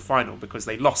make it to the final because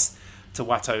they lost to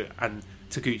Wato and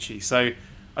Taguchi. So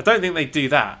I don't think they do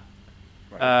that.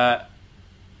 Right.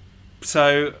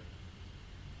 So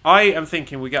I am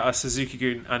thinking we get a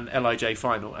Suzuki-gun and LIJ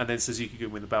final, and then Suzuki-gun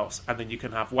win the belts, and then you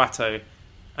can have Wato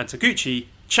and Taguchi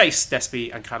chase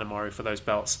Despy and Kanemaru for those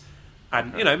belts,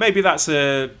 and maybe that's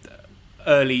an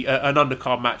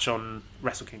undercard match on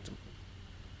Wrestle Kingdom.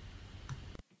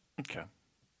 Okay,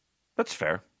 that's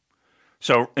fair.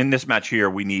 So in this match here,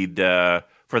 we need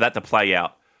for that to play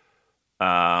out.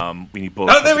 We need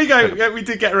bullets. Oh, there we go. Yeah, we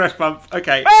did get a ref bump.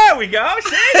 Okay, there we go.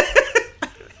 See.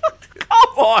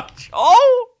 Come on,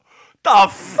 Joe! The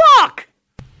fuck?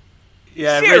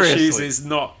 Yeah, Seriously? Red Shoes is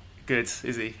not good,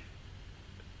 is he?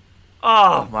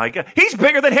 Oh my god, he's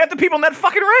bigger than half the people in that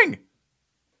fucking ring.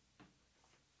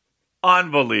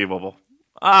 Unbelievable.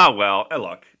 Well,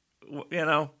 look, what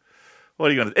are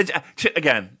you gonna? It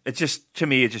just to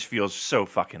me, it just feels so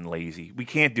fucking lazy. We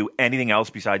can't do anything else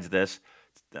besides this.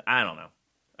 I don't know.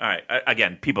 All right,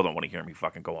 again, people don't want to hear me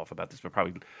fucking go off about this, but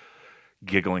probably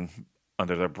giggling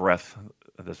under their breath,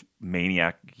 this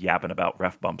maniac yapping about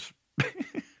ref bumps.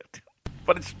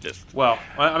 But it's just... Well,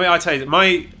 I tell you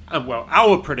that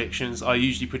our predictions are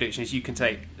usually predictions you can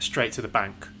take straight to the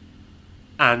bank.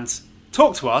 And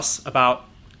talk to us about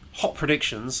hot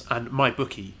predictions and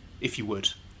MyBookie, if you would.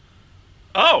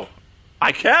 Oh,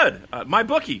 I can.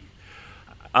 MyBookie.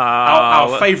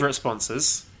 Our favourite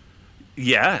sponsors.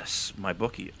 Yes,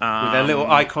 MyBookie. With their little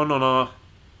icon on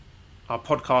our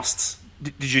podcasts.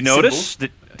 Did you notice?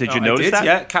 Did you notice that?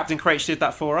 Yeah, Captain Craich did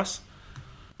that for us.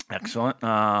 Excellent.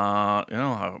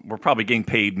 We're probably getting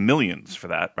paid millions for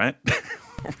that, right?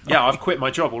 Yeah, I've quit my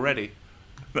job already.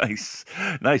 Nice.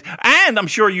 And I'm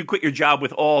sure you quit your job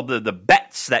with all the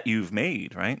bets that you've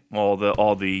made, right? All the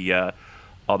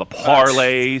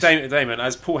parlays. Damon,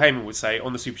 as Paul Heyman would say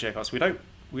on the Super J-Cast,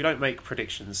 we don't make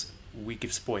predictions. We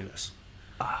give spoilers.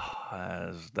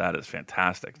 Oh, that is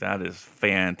fantastic. That is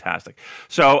fantastic.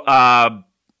 So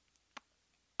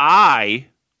I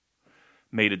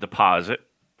made a deposit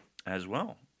as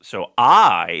well. So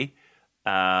I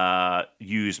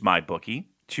used MyBookie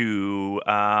to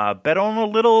bet on a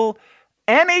little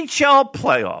NHL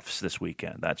playoffs this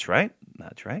weekend. That's right.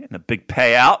 And a big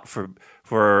payout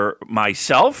for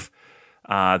myself.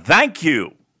 Thank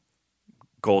you,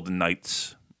 Golden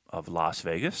Knights of Las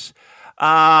Vegas,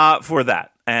 for that.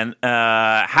 And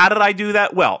how did I do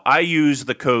that? Well, I used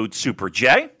the code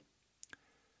SuperJ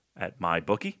at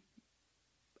MyBookie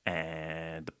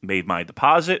and made my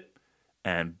deposit.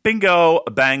 And bingo,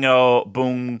 bango,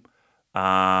 boom,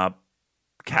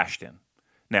 cashed in.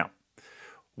 Now,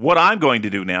 what I'm going to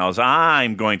do now is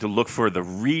I'm going to look for the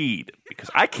read because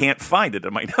I can't find it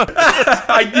in my notes.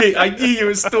 I knew you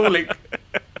were stalling.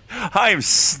 I am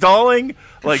stalling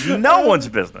like no one's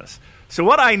business. So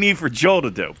what I need for Joel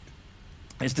to do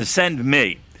is to send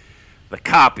me the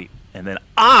copy. And then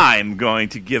I'm going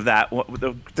to give that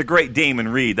the great Damon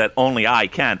Reed that only I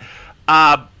can.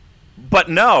 But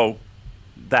know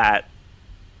that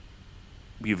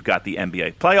you've got the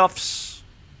NBA playoffs.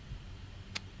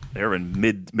 They're in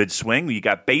mid swing. You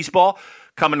got baseball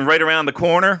coming right around the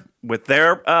corner with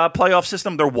their playoff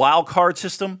system, their wild card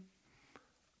system.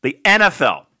 The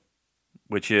NFL,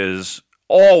 which is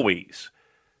always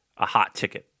a hot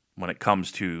ticket when it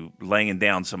comes to laying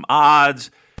down some odds,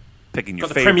 picking your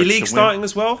favorites. Got the Premier League starting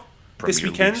as well this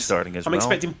weekend. I'm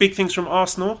expecting big things from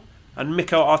Arsenal and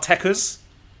Mikel Arteta's.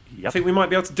 Yep. I think we might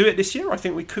be able to do it this year. I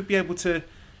think we could be able to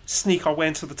sneak our way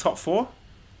into the top 4.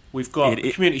 We've got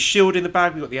the Community Shield in the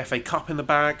bag. We've got the FA Cup in the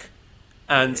bag.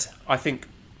 And I think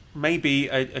maybe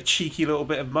a cheeky little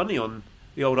bit of money on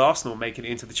the old Arsenal making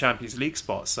it into the Champions League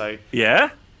spot. So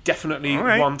definitely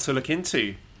one to look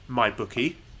into, my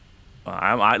bookie.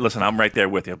 Listen, I'm right there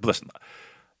with you. Listen,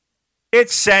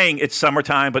 it's saying it's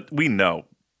summertime, but we know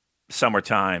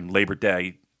summertime, Labor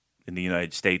Day in the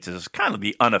United States is kind of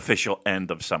the unofficial end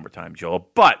of summertime, Joel.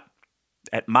 But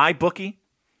at my bookie,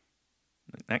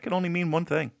 that can only mean one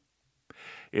thing.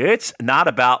 It's not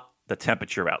about the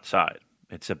temperature outside.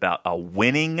 It's about a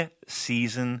winning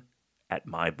season at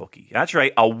MyBookie. That's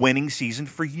right, a winning season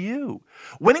for you.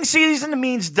 Winning season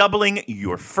means doubling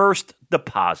your first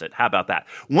deposit. How about that?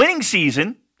 Winning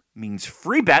season means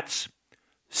free bets,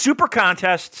 super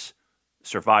contests,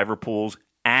 survivor pools,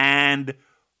 and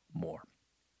more.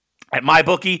 At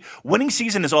MyBookie, winning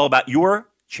season is all about your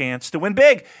chance to win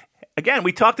big. Again,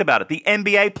 we talked about it. The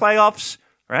NBA playoffs,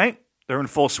 right? They're in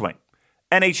full swing.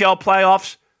 NHL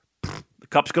playoffs, the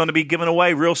cup's going to be given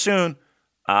away real soon.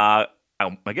 I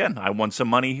won some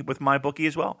money with MyBookie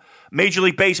as well. Major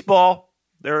League Baseball,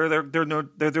 they're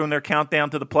doing their countdown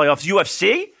to the playoffs.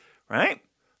 UFC, right?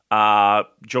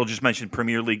 Joel just mentioned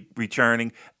Premier League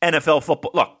returning. NFL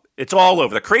football. Look, it's all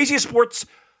over. The craziest sports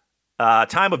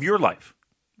time of your life.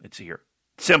 It's here.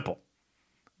 Simple.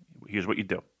 Here's what you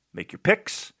do. Make your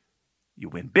picks. You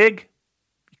win big.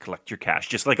 You collect your cash,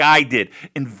 just like I did.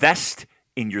 Invest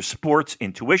in your sports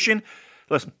intuition.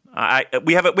 Listen,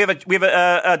 we have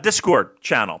a Discord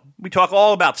channel. We talk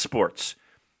all about sports,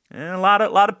 and a lot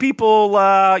of people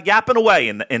yapping away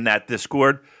in that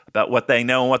Discord about what they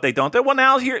know and what they don't. Well,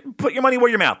 now here, put your money where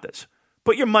your mouth is.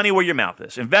 Put your money where your mouth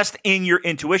is. Invest in your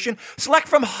intuition. Select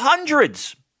from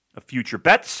hundreds of future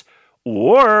bets,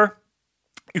 or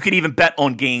you could even bet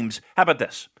on games. How about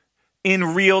this?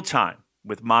 In real time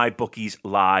with MyBookie's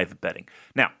live betting.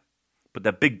 Now, put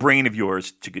that big brain of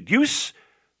yours to good use.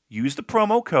 Use the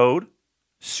promo code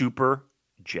SuperJ,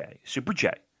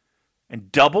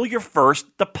 and double your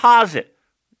first deposit.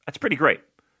 That's pretty great.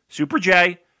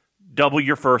 SuperJ, double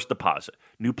your first deposit.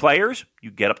 New players,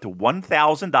 you get up to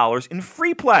 $1,000 in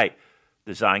free play,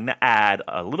 designed to add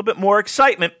a little bit more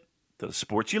excitement to the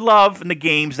sports you love and the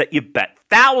games that you bet.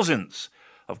 Thousands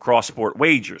of cross-sport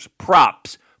wagers,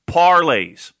 props,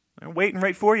 parlays. They're waiting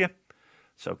right for you.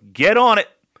 So get on it.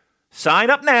 Sign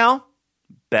up now.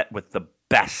 Bet with the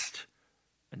best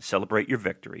and celebrate your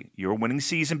victory. Your winning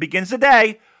season begins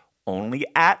today only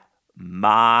at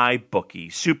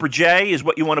MyBookie. Super J is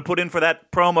what you want to put in for that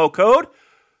promo code.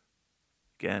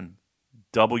 Again,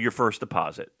 double your first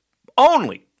deposit.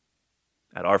 Only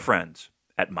at our friends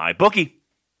at MyBookie.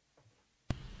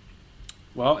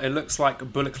 Well, it looks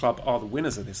like Bullet Club are the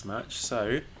winners of this match,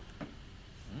 so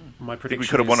my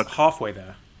prediction is halfway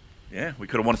there. Yeah, we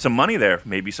could have won some money there.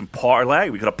 Maybe some parlay.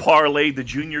 We could have parlayed the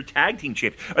junior tag team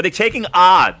champ. Are they taking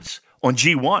odds on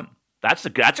G1? That's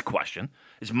a question.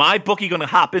 Is MyBookie going to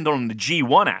hop in on the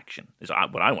G1 action? Is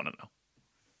what I want to know.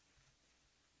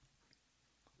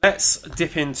 Let's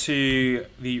dip into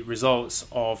the results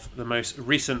of the most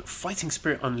recent Fighting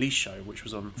Spirit Unleashed show, which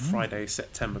was on Friday,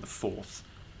 September the 4th.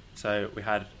 So we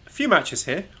had a few matches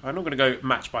here. I'm not going to go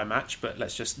match by match, but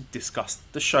let's just discuss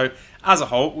the show as a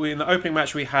whole. In the opening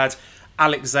match, we had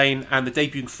Alex Zane and the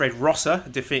debuting Fred Rosser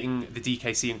defeating the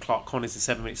DKC and Clark Connors in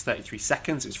 7 minutes 33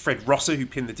 seconds. It was Fred Rosser who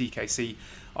pinned the DKC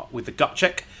with the gut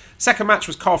check. Second match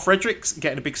was Carl Fredericks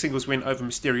getting a big singles win over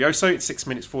Mysterioso in 6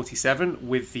 minutes 47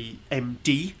 with the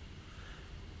MD.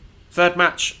 Third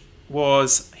match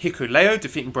was Hiku Leo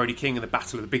defeating Brody King in the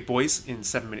Battle of the Big Boys in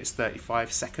 7 minutes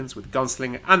 35 seconds with the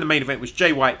Gunslinger. And the main event was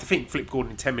Jay White defeating Flip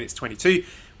Gordon in 10 minutes 22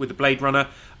 with the Blade Runner.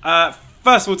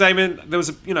 First of all, Damon, there was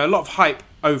a lot of hype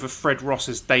over Fred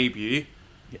Rosser's debut.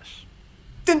 Yes.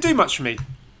 Didn't do much for me,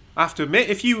 I have to admit.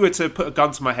 If you were to put a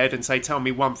gun to my head and say, tell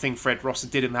me one thing Fred Rosser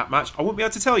did in that match, I wouldn't be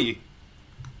able to tell you.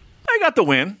 I got the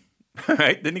win.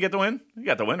 Right? Didn't he get the win? You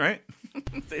got the win, right?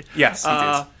 Yes, he did.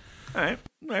 All right.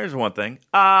 There's one thing.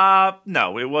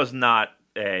 No, it was not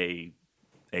a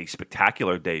a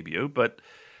spectacular debut, but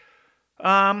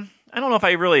I don't know if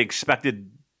I really expected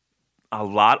a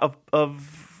lot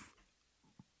of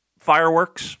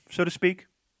fireworks, so to speak.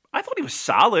 I thought he was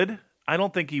solid. I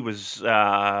don't think he was.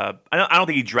 I don't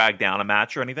think he dragged down a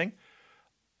match or anything.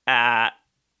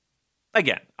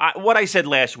 Again, what I said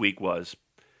last week was,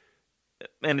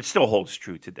 and it still holds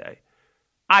true today.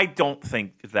 I don't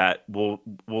think that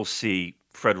we'll see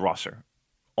Fred Rosser,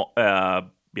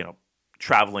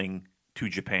 traveling to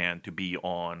Japan to be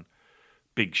on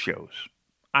big shows.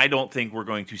 I don't think we're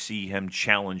going to see him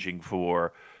challenging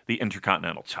for the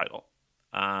Intercontinental title.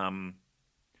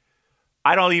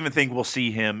 I don't even think we'll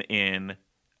see him in,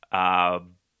 the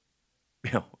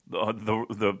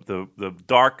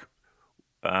dark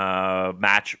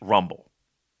match Rumble.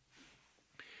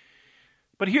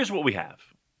 But here's what we have: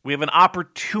 we have an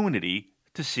opportunity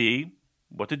to see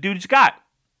what the dude's got,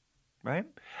 right?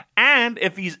 And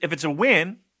if it's a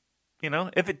win,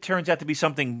 if it turns out to be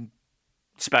something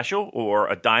special or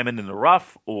a diamond in the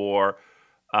rough or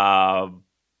a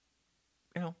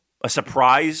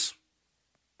surprise,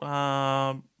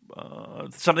 something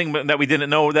that we didn't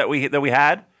know that we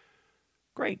had,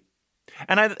 great.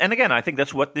 And again, I think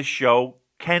that's what this show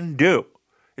can do.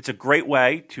 It's a great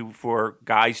way for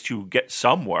guys to get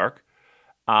some work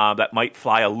that might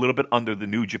fly a little bit under the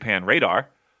New Japan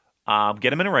radar. Get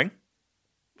them in a ring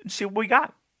and see what we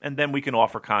got, and then we can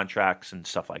offer contracts and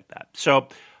stuff like that. So,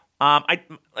 I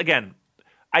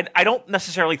don't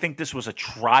necessarily think this was a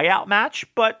tryout match,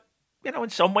 but in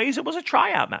some ways it was a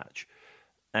tryout match.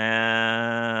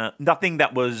 Nothing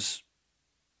that was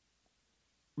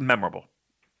memorable.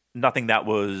 Nothing that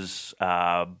was,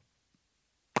 going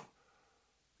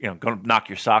to knock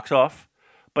your socks off.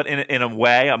 But in a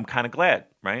way, I'm kind of glad,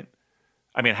 right?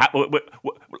 I mean,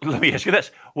 let me ask you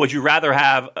this: would you rather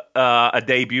have a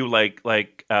debut like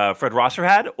Fred Rosser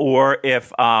had, or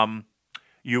if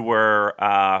you were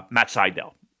Matt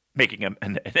Sydal making him? You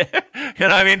know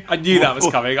what I mean? I knew that was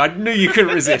coming. I knew you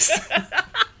couldn't resist.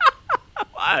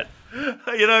 What? You know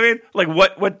what I mean? Like,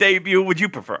 what debut would you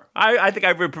prefer? I think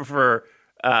I would prefer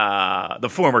the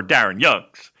former Darren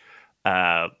Young's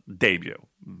debut,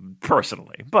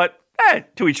 personally. But,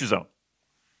 to each his own.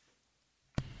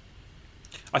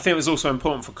 I think it was also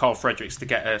important for Carl Fredericks to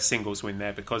get a singles win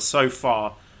there, because so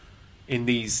far in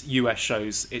these US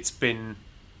shows, it's been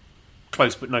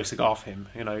close but no cigar for him.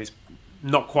 He's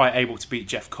not quite able to beat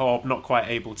Jeff Cobb, not quite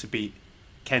able to beat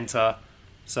Kenta.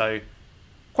 So,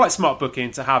 quite smart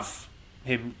booking to have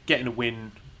him getting a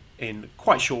win in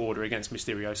quite short order against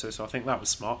Mysterioso. So I think that was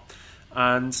smart.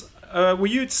 And were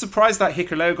you surprised that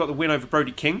Hikuleo got the win over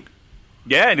Brody King?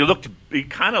 Yeah, and he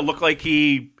kind of looked like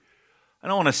he, I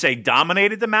don't want to say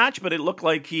dominated the match, but it looked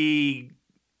like he,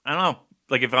 I don't know,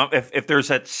 like if there's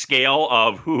that scale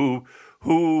of who,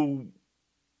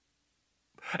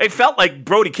 it felt like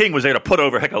Brody King was there to put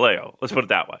over Hikuleo. Let's put it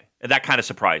that way, and that kind of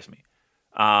surprised me.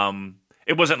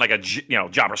 It wasn't like a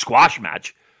jobber squash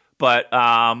match, but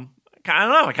I don't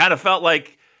know. I kind of felt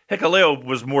like Hikuleo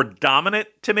was more dominant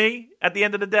to me at the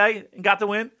end of the day and got the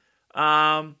win.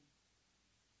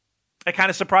 It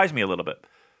kind of surprised me a little bit.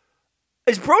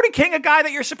 Is Brody King a guy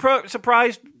that you're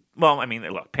surprised? Well, I mean,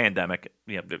 look, pandemic.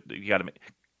 You got to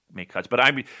make cuts. But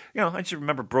I mean, I just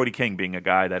remember Brody King being a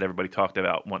guy that everybody talked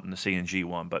about wanting to see in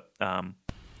G1. But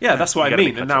yeah, that's what I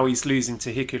mean. And now he's losing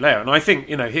to Hikuleo. And I think,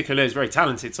 Hikuleo is very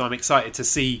talented. So I'm excited to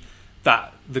see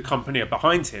that the company are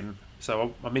behind him.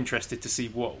 So I'm interested to see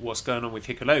what's going on with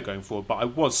Hikuleo going forward. But I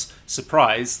was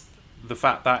surprised the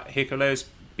fact that Hikuleo's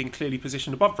been clearly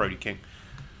positioned above Brody King.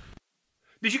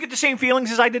 Did you get the same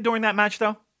feelings as I did during that match,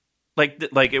 though? Like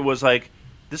it was like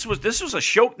this was a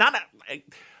show. I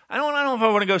don't know if I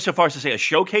want to go so far as to say a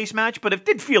showcase match, but it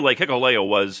did feel like Hikuleo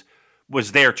was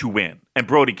there to win and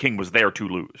Brody King was there to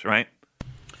lose, right?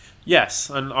 Yes,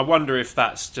 and I wonder if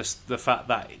that's just the fact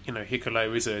that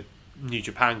Hikuleo is a New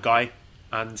Japan guy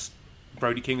and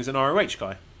Brody King is an ROH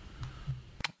guy.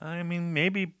 I mean,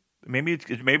 maybe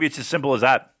it's as simple as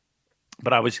that.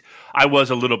 But I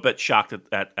was a little bit shocked at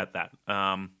that.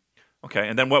 Okay,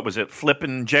 and then what was it? Flip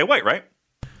and Jay White, right?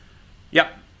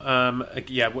 Yep.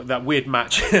 That weird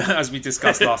match as we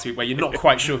discussed last week, where you're not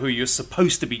quite sure who you're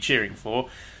supposed to be cheering for.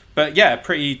 But yeah,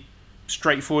 pretty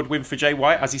straightforward win for Jay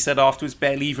White, as he said afterwards.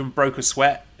 Barely even broke a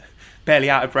sweat, barely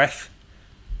out of breath.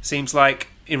 Seems like,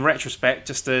 in retrospect,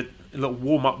 just a little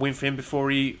warm-up win for him before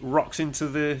he rocks into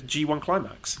the G1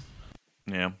 climax.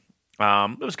 Yeah,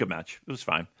 it was a good match. It was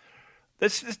fine.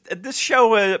 This show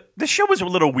was a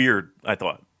little weird, I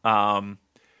thought.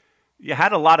 You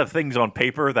had a lot of things on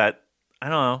paper that, I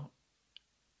don't know.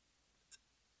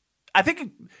 I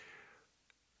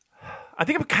I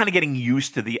think I'm kind of getting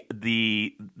used to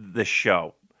the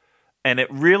show, and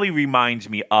it really reminds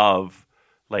me of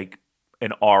like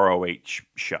an ROH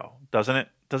show, doesn't it?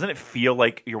 Doesn't it feel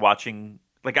like you're watching?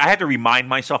 Like I had to remind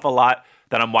myself a lot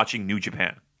that I'm watching New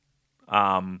Japan.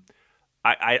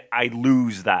 I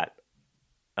lose that.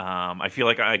 I feel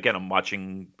like I'm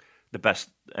watching. The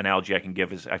best analogy I can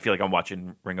give is I feel like I'm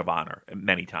watching Ring of Honor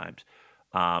many times,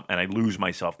 and I lose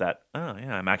myself that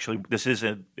this is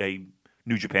a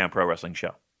New Japan Pro Wrestling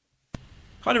show.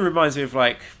 Kind of reminds me of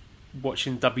like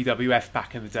watching WWF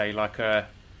back in the day, like a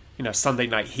Sunday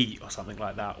Night Heat or something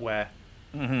like that, where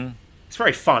it's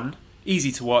very fun,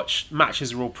 easy to watch.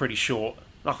 Matches are all pretty short,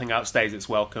 nothing outstays its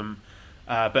welcome,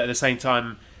 but at the same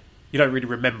time, you don't really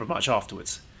remember much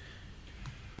afterwards.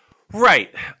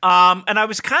 Right, and I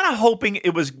was kind of hoping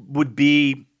it would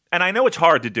be, and I know it's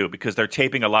hard to do because they're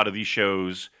taping a lot of these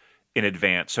shows in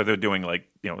advance, so they're doing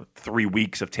 3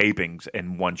 weeks of tapings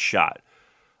in one shot.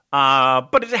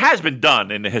 But it has been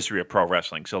done in the history of pro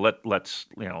wrestling, so let's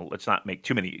not make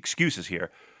too many excuses here.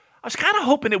 I was kind of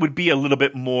hoping it would be a little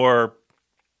bit more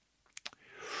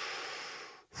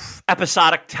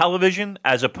episodic television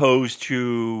as opposed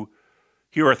to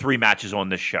here are 3 matches on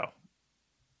this show.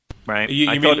 Right? You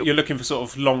mean you're looking for sort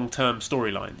of long-term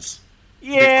storylines?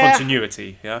 Yeah. With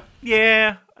continuity, yeah?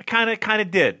 Yeah, I kind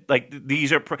of did. Like,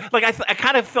 these are... I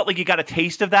kind of felt like you got a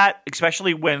taste of that,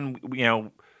 especially when,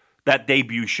 that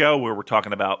debut show where we're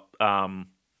talking about,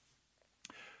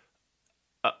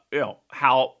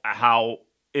 how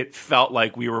it felt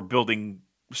like we were building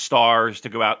stars to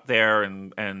go out there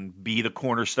and be the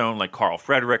cornerstone like Carl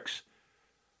Fredericks.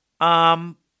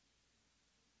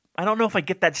 I don't know if I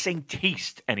get that same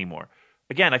taste anymore.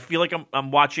 Again, I feel like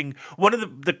I'm watching one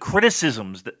of the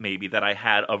criticisms that I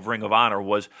had of Ring of Honor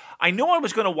was I knew I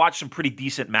was going to watch some pretty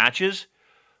decent matches,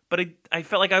 but I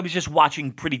felt like I was just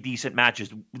watching pretty decent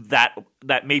matches that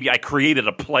maybe I created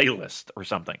a playlist or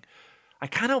something. I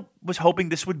kind of was hoping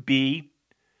this would I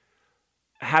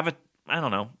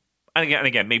don't know. And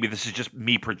again, maybe this is just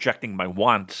me projecting my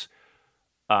wants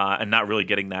and not really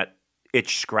getting that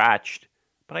itch scratched.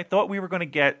 But I thought we were going to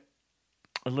get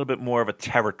a little bit more of a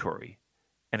territory.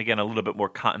 And again, a little bit more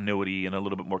continuity and a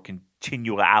little bit more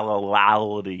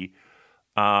continuality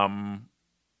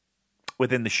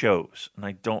within the shows. And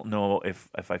I don't know if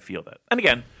I feel that. And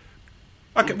again,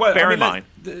 bear in mind.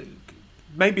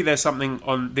 Maybe there's something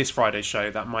on this Friday's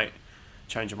show that might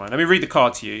change your mind. Let me read the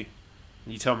card to you,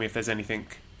 and you tell me if there's anything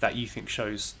that you think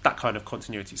shows that kind of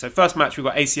continuity. So first match, we've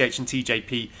got ACH and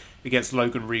TJP against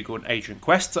Logan Regal and Adrian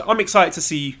Quest. So I'm excited to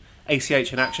see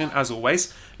ACH in action, as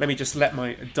always. Let me just let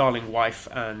my darling wife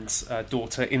and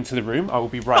daughter into the room. I will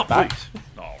be right back. Please.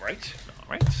 All right.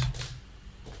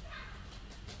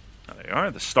 There they are,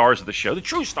 the stars of the show, the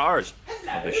true stars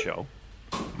of the show,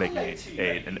 making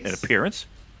an appearance.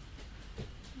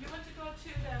 You want to go to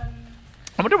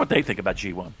I wonder what they think about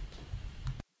G1.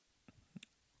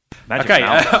 Okay,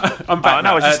 I'm back.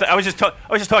 I was just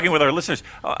talking with our listeners.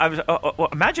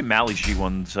 Imagine Mally's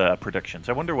G1's predictions.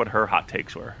 I wonder what her hot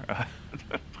takes were. I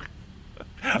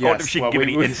wonder if she can give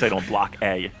any insight on Block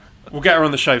A. We'll get her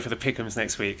on the show for the Pick'ems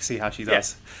next week. See how she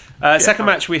does. Second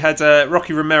match, we had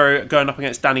Rocky Romero going up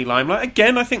against Danny Limelight.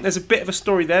 Again, I think there's a bit of a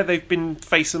story there. They've been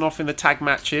facing off in the tag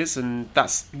matches, and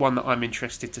that's one that I'm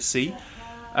interested to see.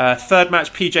 Third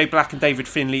match, PJ Black and David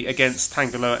Finlay against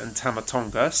Tangaloa and Tama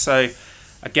Tonga. So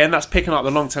again, that's picking up the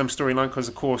long-term storyline because,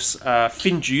 of course,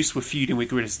 FinJuice were feuding with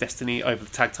Guerrilla's Destiny over the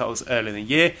tag titles earlier in the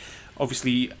year.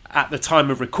 Obviously, at the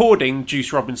time of recording,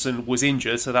 Juice Robinson was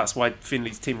injured, so that's why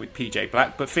Finley's teamed with PJ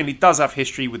Black. But Finlay does have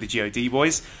history with the GOD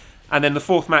boys. And then the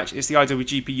fourth match is the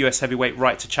IWGP US Heavyweight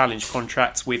Right to Challenge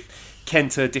contract with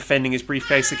Kenta defending his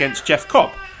briefcase against Jeff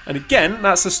Cobb. And again,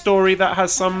 that's a story that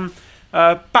has some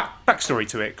backstory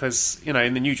to it because,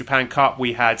 in the New Japan Cup,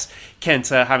 we had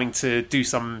Kenta having to do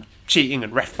some cheating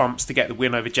and ref bumps to get the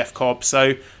win over Jeff Cobb.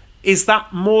 So is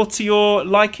that more to your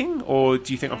liking, or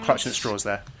do you think I'm clutching at straws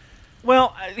there?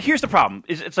 Well, here's the problem.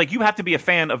 It's like you have to be a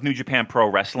fan of New Japan Pro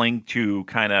Wrestling to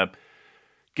kind of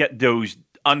get those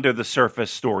under the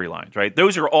surface storylines, right?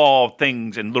 Those are all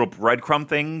things and little breadcrumb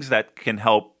things that can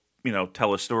help,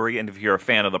 tell a story. And if you're a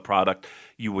fan of the product,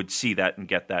 you would see that and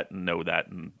get that and know that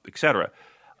and et cetera.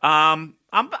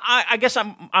 I guess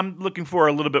I'm looking for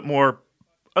a little bit more,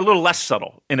 a little less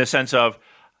subtle in a sense of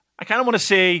I kind of want to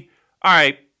see, all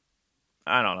right,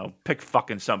 I don't know, pick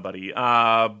fucking somebody.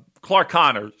 Clark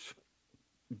Connors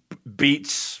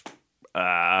beats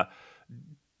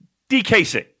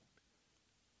DKC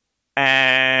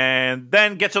and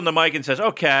then gets on the mic and says,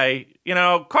 okay,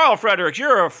 Carl Fredericks,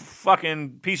 you're a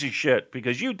fucking piece of shit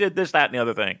because you did this, that, and the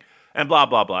other thing, and blah,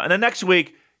 blah, blah. And the next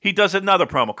week, He does another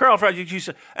promo. Carl Fredericks,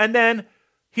 and then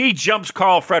he jumps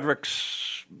Carl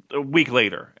Fredericks a week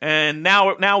later. And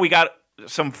now we got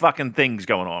some fucking things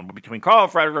going on between Carl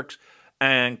Fredericks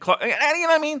and you know what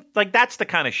I mean? Like, that's the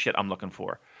kind of shit I'm looking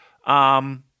for.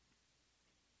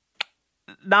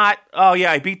 Not, oh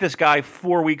yeah, I beat this guy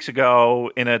 4 weeks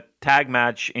ago in a tag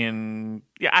match I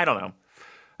don't know.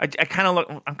 I'm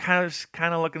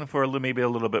kind of looking for maybe a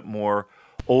little bit more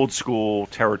old school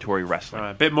territory wrestling.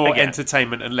 A bit more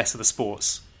entertainment and less of the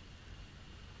sports.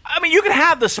 I mean, you can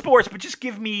have the sports, but just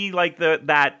give me like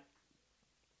that.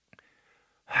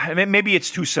 I mean, maybe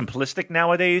it's too simplistic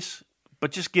nowadays,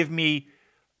 but just give me.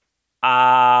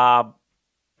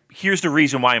 Here's the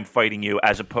reason why I'm fighting you,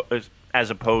 as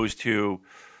opposed to.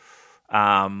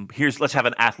 Let's have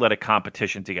an athletic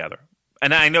competition together.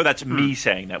 And I know that's me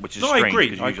saying that, which is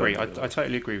strange. I agree. I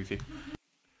totally agree with you.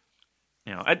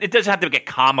 You know, it doesn't have to get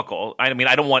comical. I mean,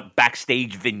 I don't want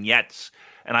backstage vignettes,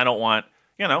 and I don't want,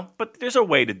 but there's a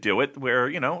way to do it where,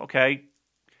 okay,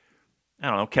 I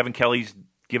don't know, Kevin Kelly's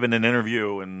given an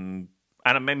interview, and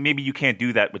maybe you can't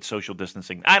do that with social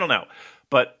distancing. I don't know,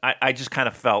 but I just kind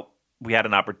of felt we had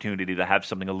an opportunity to have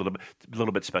something a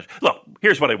little bit special. Look,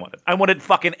 here's what I wanted. I wanted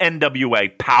fucking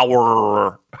NWA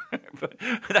power.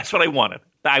 That's what I wanted.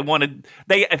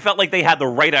 I felt like they had the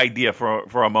right idea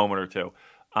for a moment or two.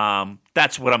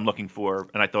 That's what I'm looking for,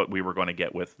 and I thought we were going to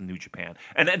get with New Japan.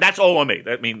 And that's all on me.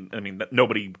 I mean,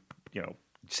 nobody,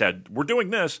 said we're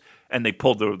doing this, and they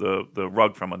pulled the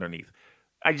rug from underneath.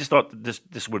 I just thought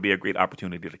this would be a great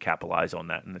opportunity to capitalize on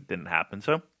that, and it didn't happen.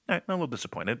 So I'm a little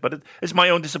disappointed, but it's my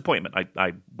own disappointment.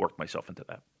 I worked myself into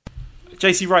that.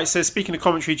 JC Wright says, speaking of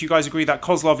commentary, do you guys agree that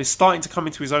Kozlov is starting to come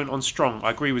into his own on Strong?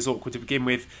 I agree it was awkward to begin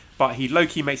with, but he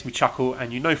low-key makes me chuckle,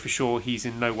 and for sure he's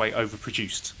in no way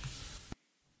overproduced.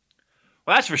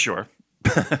 Well, that's for sure.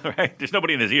 Right? There's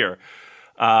nobody in his ear.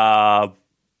 What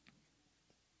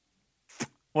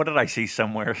did I see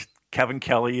somewhere? Kevin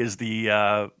Kelly is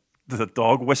the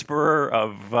dog whisperer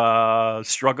of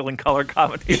struggling color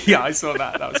comedy. Yeah, I saw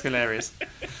that. That was hilarious.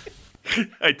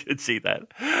 I did see that.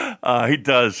 He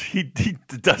does. He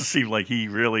does seem like he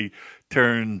really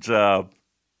turns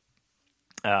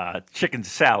chicken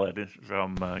salad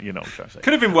from what I'm trying to say.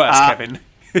 Could have been worse, Kevin.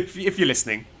 If you're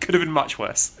listening, could have been much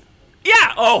worse.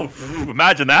 Yeah. Oh,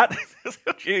 imagine that.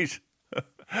 Jeez.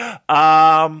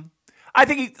 I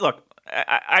think look.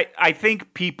 I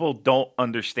think people don't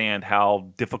understand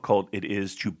how difficult it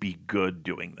is to be good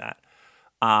doing that.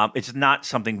 It's not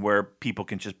something where people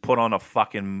can just put on a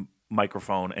fucking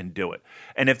microphone and do it.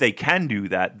 And if they can do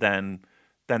that, then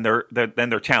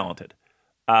they're talented.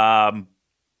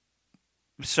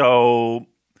 So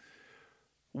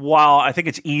while I think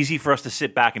it's easy for us to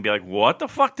sit back and be like, "What the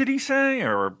fuck did he say?"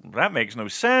 or "That makes no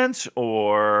sense,"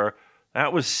 or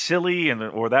 "That was silly,"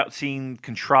 or "That seemed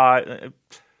contrived."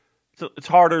 It's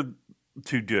harder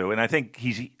to do, and I think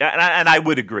and I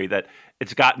would agree that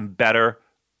it's gotten better.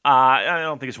 I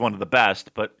don't think it's one of the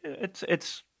best, but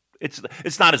it's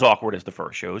not as awkward as the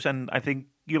first shows, and I think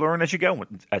you learn as you go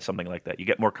at something like that. You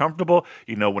get more comfortable.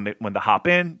 You know when to hop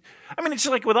in. I mean, it's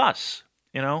just like with us,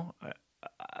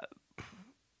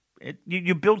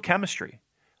 you build chemistry,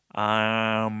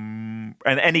 and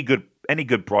any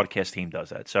good broadcast team does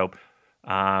that. So.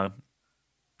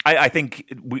 I think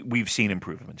we've seen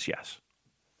improvements, yes.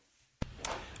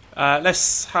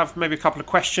 Let's have maybe a couple of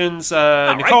questions.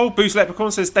 Nicole, right. Booze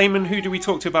Leprechaun says, Damon, who do we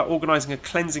talk to about organising a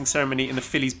cleansing ceremony in the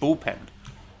Phillies bullpen?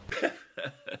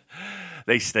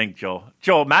 They stink, Joel.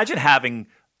 Joel, imagine having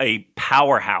a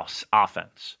powerhouse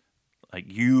offense. Like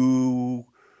you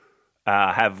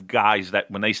have guys that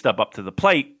when they step up to the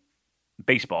plate,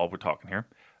 baseball we're talking here,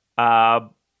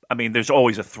 there's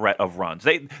always a threat of runs.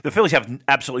 The Phillies have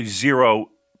absolutely zero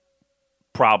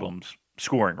problems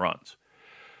scoring runs.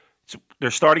 So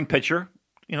their starting pitcher,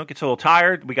 gets a little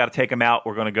tired. We got to take him out.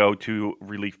 We're going to go to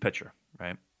relief pitcher,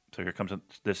 right? So here comes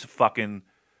this fucking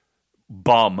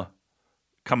bum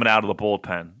coming out of the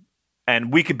bullpen,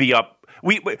 and we could be up.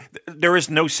 There is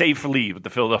no save for leave with the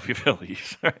Philadelphia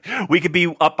Phillies. We could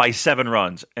be up by 7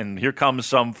 runs, and here comes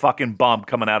some fucking bum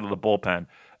coming out of the bullpen,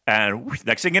 and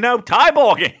next thing you know, tie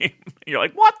ball game. You're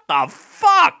like, what the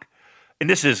fuck? And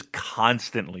this is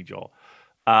constantly, Joel.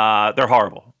 They're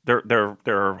horrible.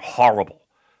 They're horrible.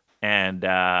 And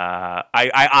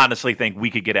I honestly think we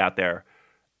could get out there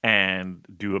and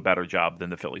do a better job than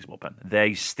the Phillies bullpen.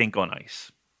 They stink on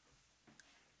ice.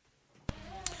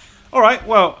 All right.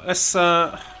 Well, let's.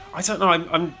 I don't know.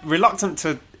 I'm reluctant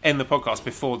to end the podcast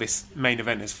before this main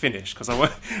event is finished because I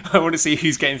want to see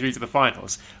who's getting through to the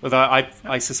finals. Although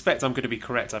I suspect I'm going to be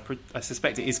correct. I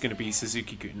suspect it is going to be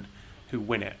Suzuki-gun who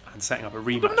win it and setting up a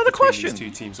rematch between these two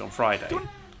teams on Friday.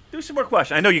 Do some more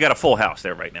questions. I know you got a full house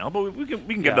there right now, but we can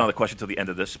get Yeah. another question till the end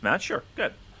of this match. Sure,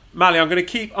 good. Mally, I'm going to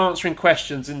keep answering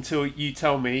questions until you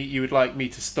tell me you would like me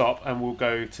to stop, and we'll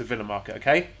go to Villa Market,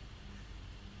 okay?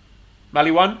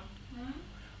 Mally 1?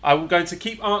 I'm going to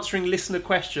keep answering listener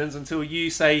questions until you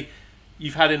say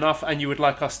you've had enough and you would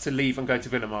like us to leave and go to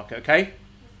Villa Market, okay?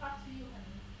 It's up to you,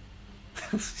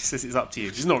 Henry. She says it's up to you.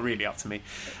 It's not really up to me.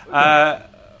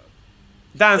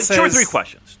 Dan says... Two or three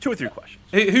questions.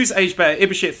 Who's aged better,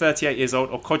 Ibushi at 38 years old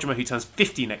or Kojima, who turns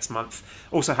 50 next month?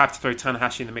 Also happy to throw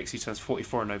Tanahashi in the mix, who turns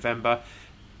 44 in November.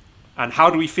 And how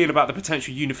do we feel about the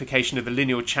potential unification of the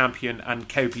lineal champion and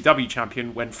KOPW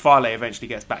champion when Fale eventually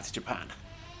gets back to Japan?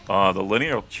 The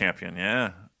linear champion,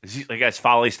 yeah. I guess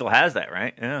Fale still has that,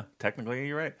 right? Yeah, technically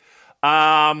you're right.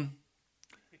 I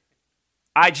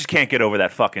just can't get over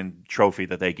that fucking trophy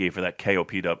that they gave for that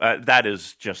KOPW. That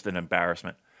is just an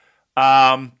embarrassment.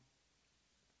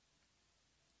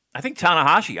 I think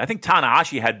Tanahashi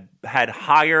had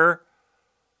higher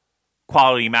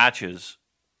quality matches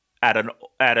at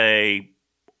a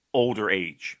older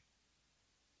age,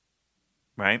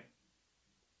 right?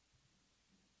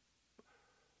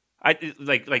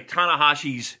 Like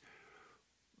Tanahashi's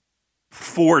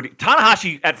 40.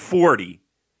 Tanahashi at 40,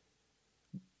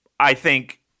 I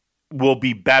think, will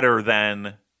be better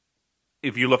than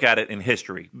if you look at it in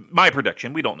history. My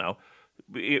prediction, we don't know.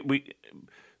 We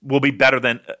will be better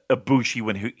than Ibushi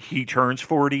when he turns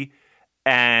 40,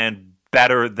 and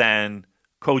better than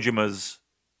Kojima's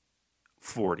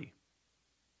 40.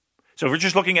 So if we're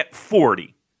just looking at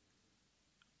 40,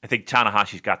 I think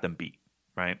Tanahashi's got them beat,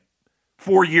 right?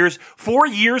 4 years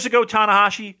ago,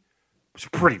 Tanahashi was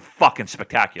pretty fucking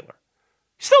spectacular.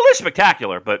 Still is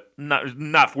spectacular, but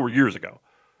not 4 years ago.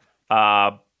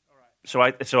 So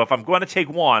if I'm going to take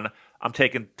one, I'm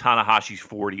taking Tanahashi's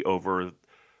 40 over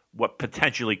what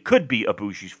potentially could be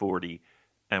Ibushi's 40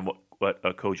 and what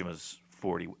Kojima's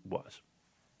 40 was.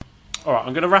 All right,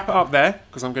 I'm going to wrap it up there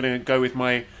because I'm going to go with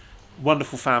my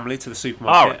wonderful family to the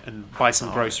supermarket and buy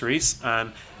some groceries.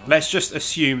 And let's just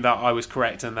assume that I was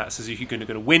correct and that Suzuki Gun are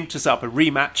going to win to set up a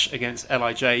rematch against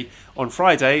LIJ on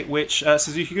Friday, which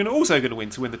Suzuki Gun are also going to win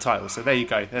to win the title. So there you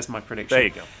go. There's my prediction. There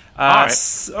you go. All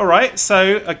right.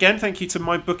 So again, thank you to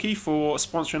MyBookie for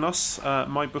sponsoring us.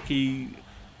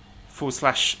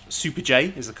 MyBookie/Super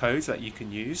J is a code that you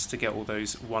can use to get all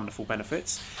those wonderful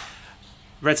benefits.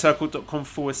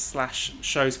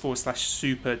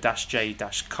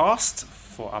 redcircle.com/shows/super-j-cast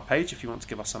for our page if you want to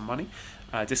give us some money.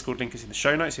 Discord link is in the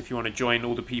show notes if you want to join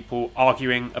all the people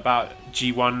arguing about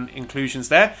G1 inclusions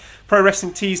there.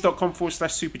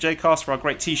 ProWrestlingTees.com/SuperJcast for our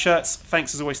great t-shirts.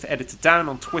 Thanks as always to editor Dan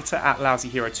on Twitter at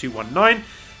LousyHero219.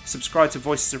 Subscribe to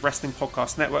Voices of Wrestling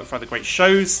Podcast Network for other great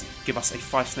shows. Give us a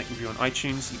 5-snake review on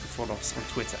iTunes. You can follow us on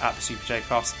Twitter at the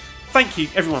SuperJcast. Thank you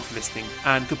everyone for listening,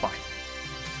 and goodbye.